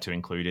you'd like to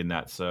include in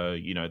that. So,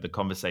 the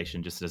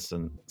conversation just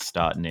doesn't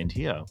start and end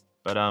here.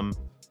 But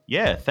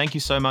thank you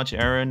so much,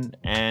 Erin,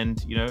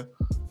 and,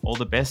 all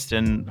the best,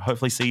 and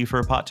hopefully see you for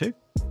a part 2.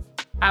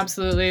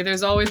 Absolutely.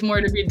 There's always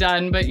more to be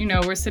done, but,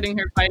 we're sitting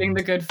here fighting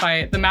the good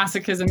fight. The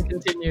masochism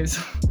continues.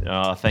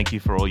 Thank you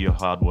for all your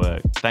hard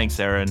work. Thanks,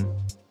 Erin.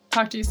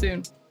 Talk to you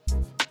soon.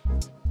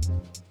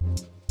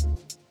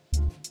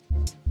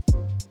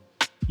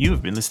 You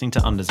have been listening to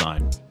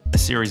Undesign, a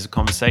series of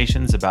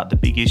conversations about the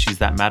big issues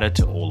that matter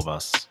to all of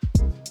us.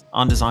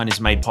 Undesign is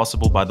made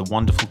possible by the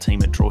wonderful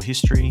team at Draw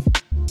History,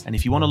 and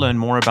if you want to learn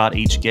more about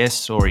each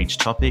guest or each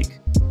topic,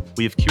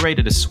 we have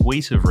curated a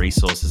suite of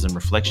resources and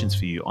reflections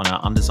for you on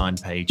our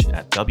Undesign page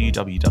at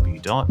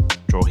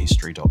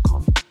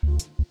www.drawhistory.com.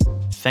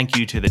 Thank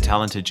you to the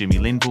talented Jimmy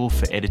Linville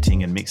for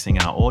editing and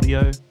mixing our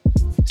audio.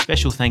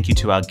 Special thank you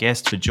to our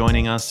guest for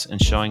joining us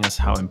and showing us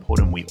how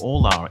important we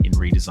all are in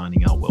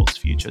redesigning our world's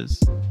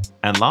futures.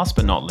 And last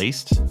but not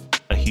least,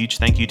 a huge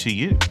thank you to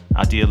you,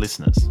 our dear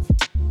listeners,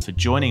 for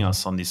joining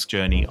us on this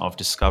journey of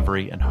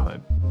discovery and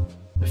hope.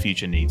 The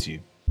future needs you.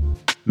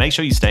 Make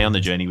sure you stay on the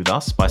journey with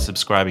us by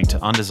subscribing to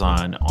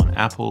Undesign on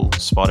Apple,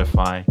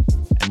 Spotify,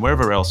 and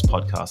wherever else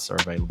podcasts are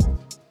available.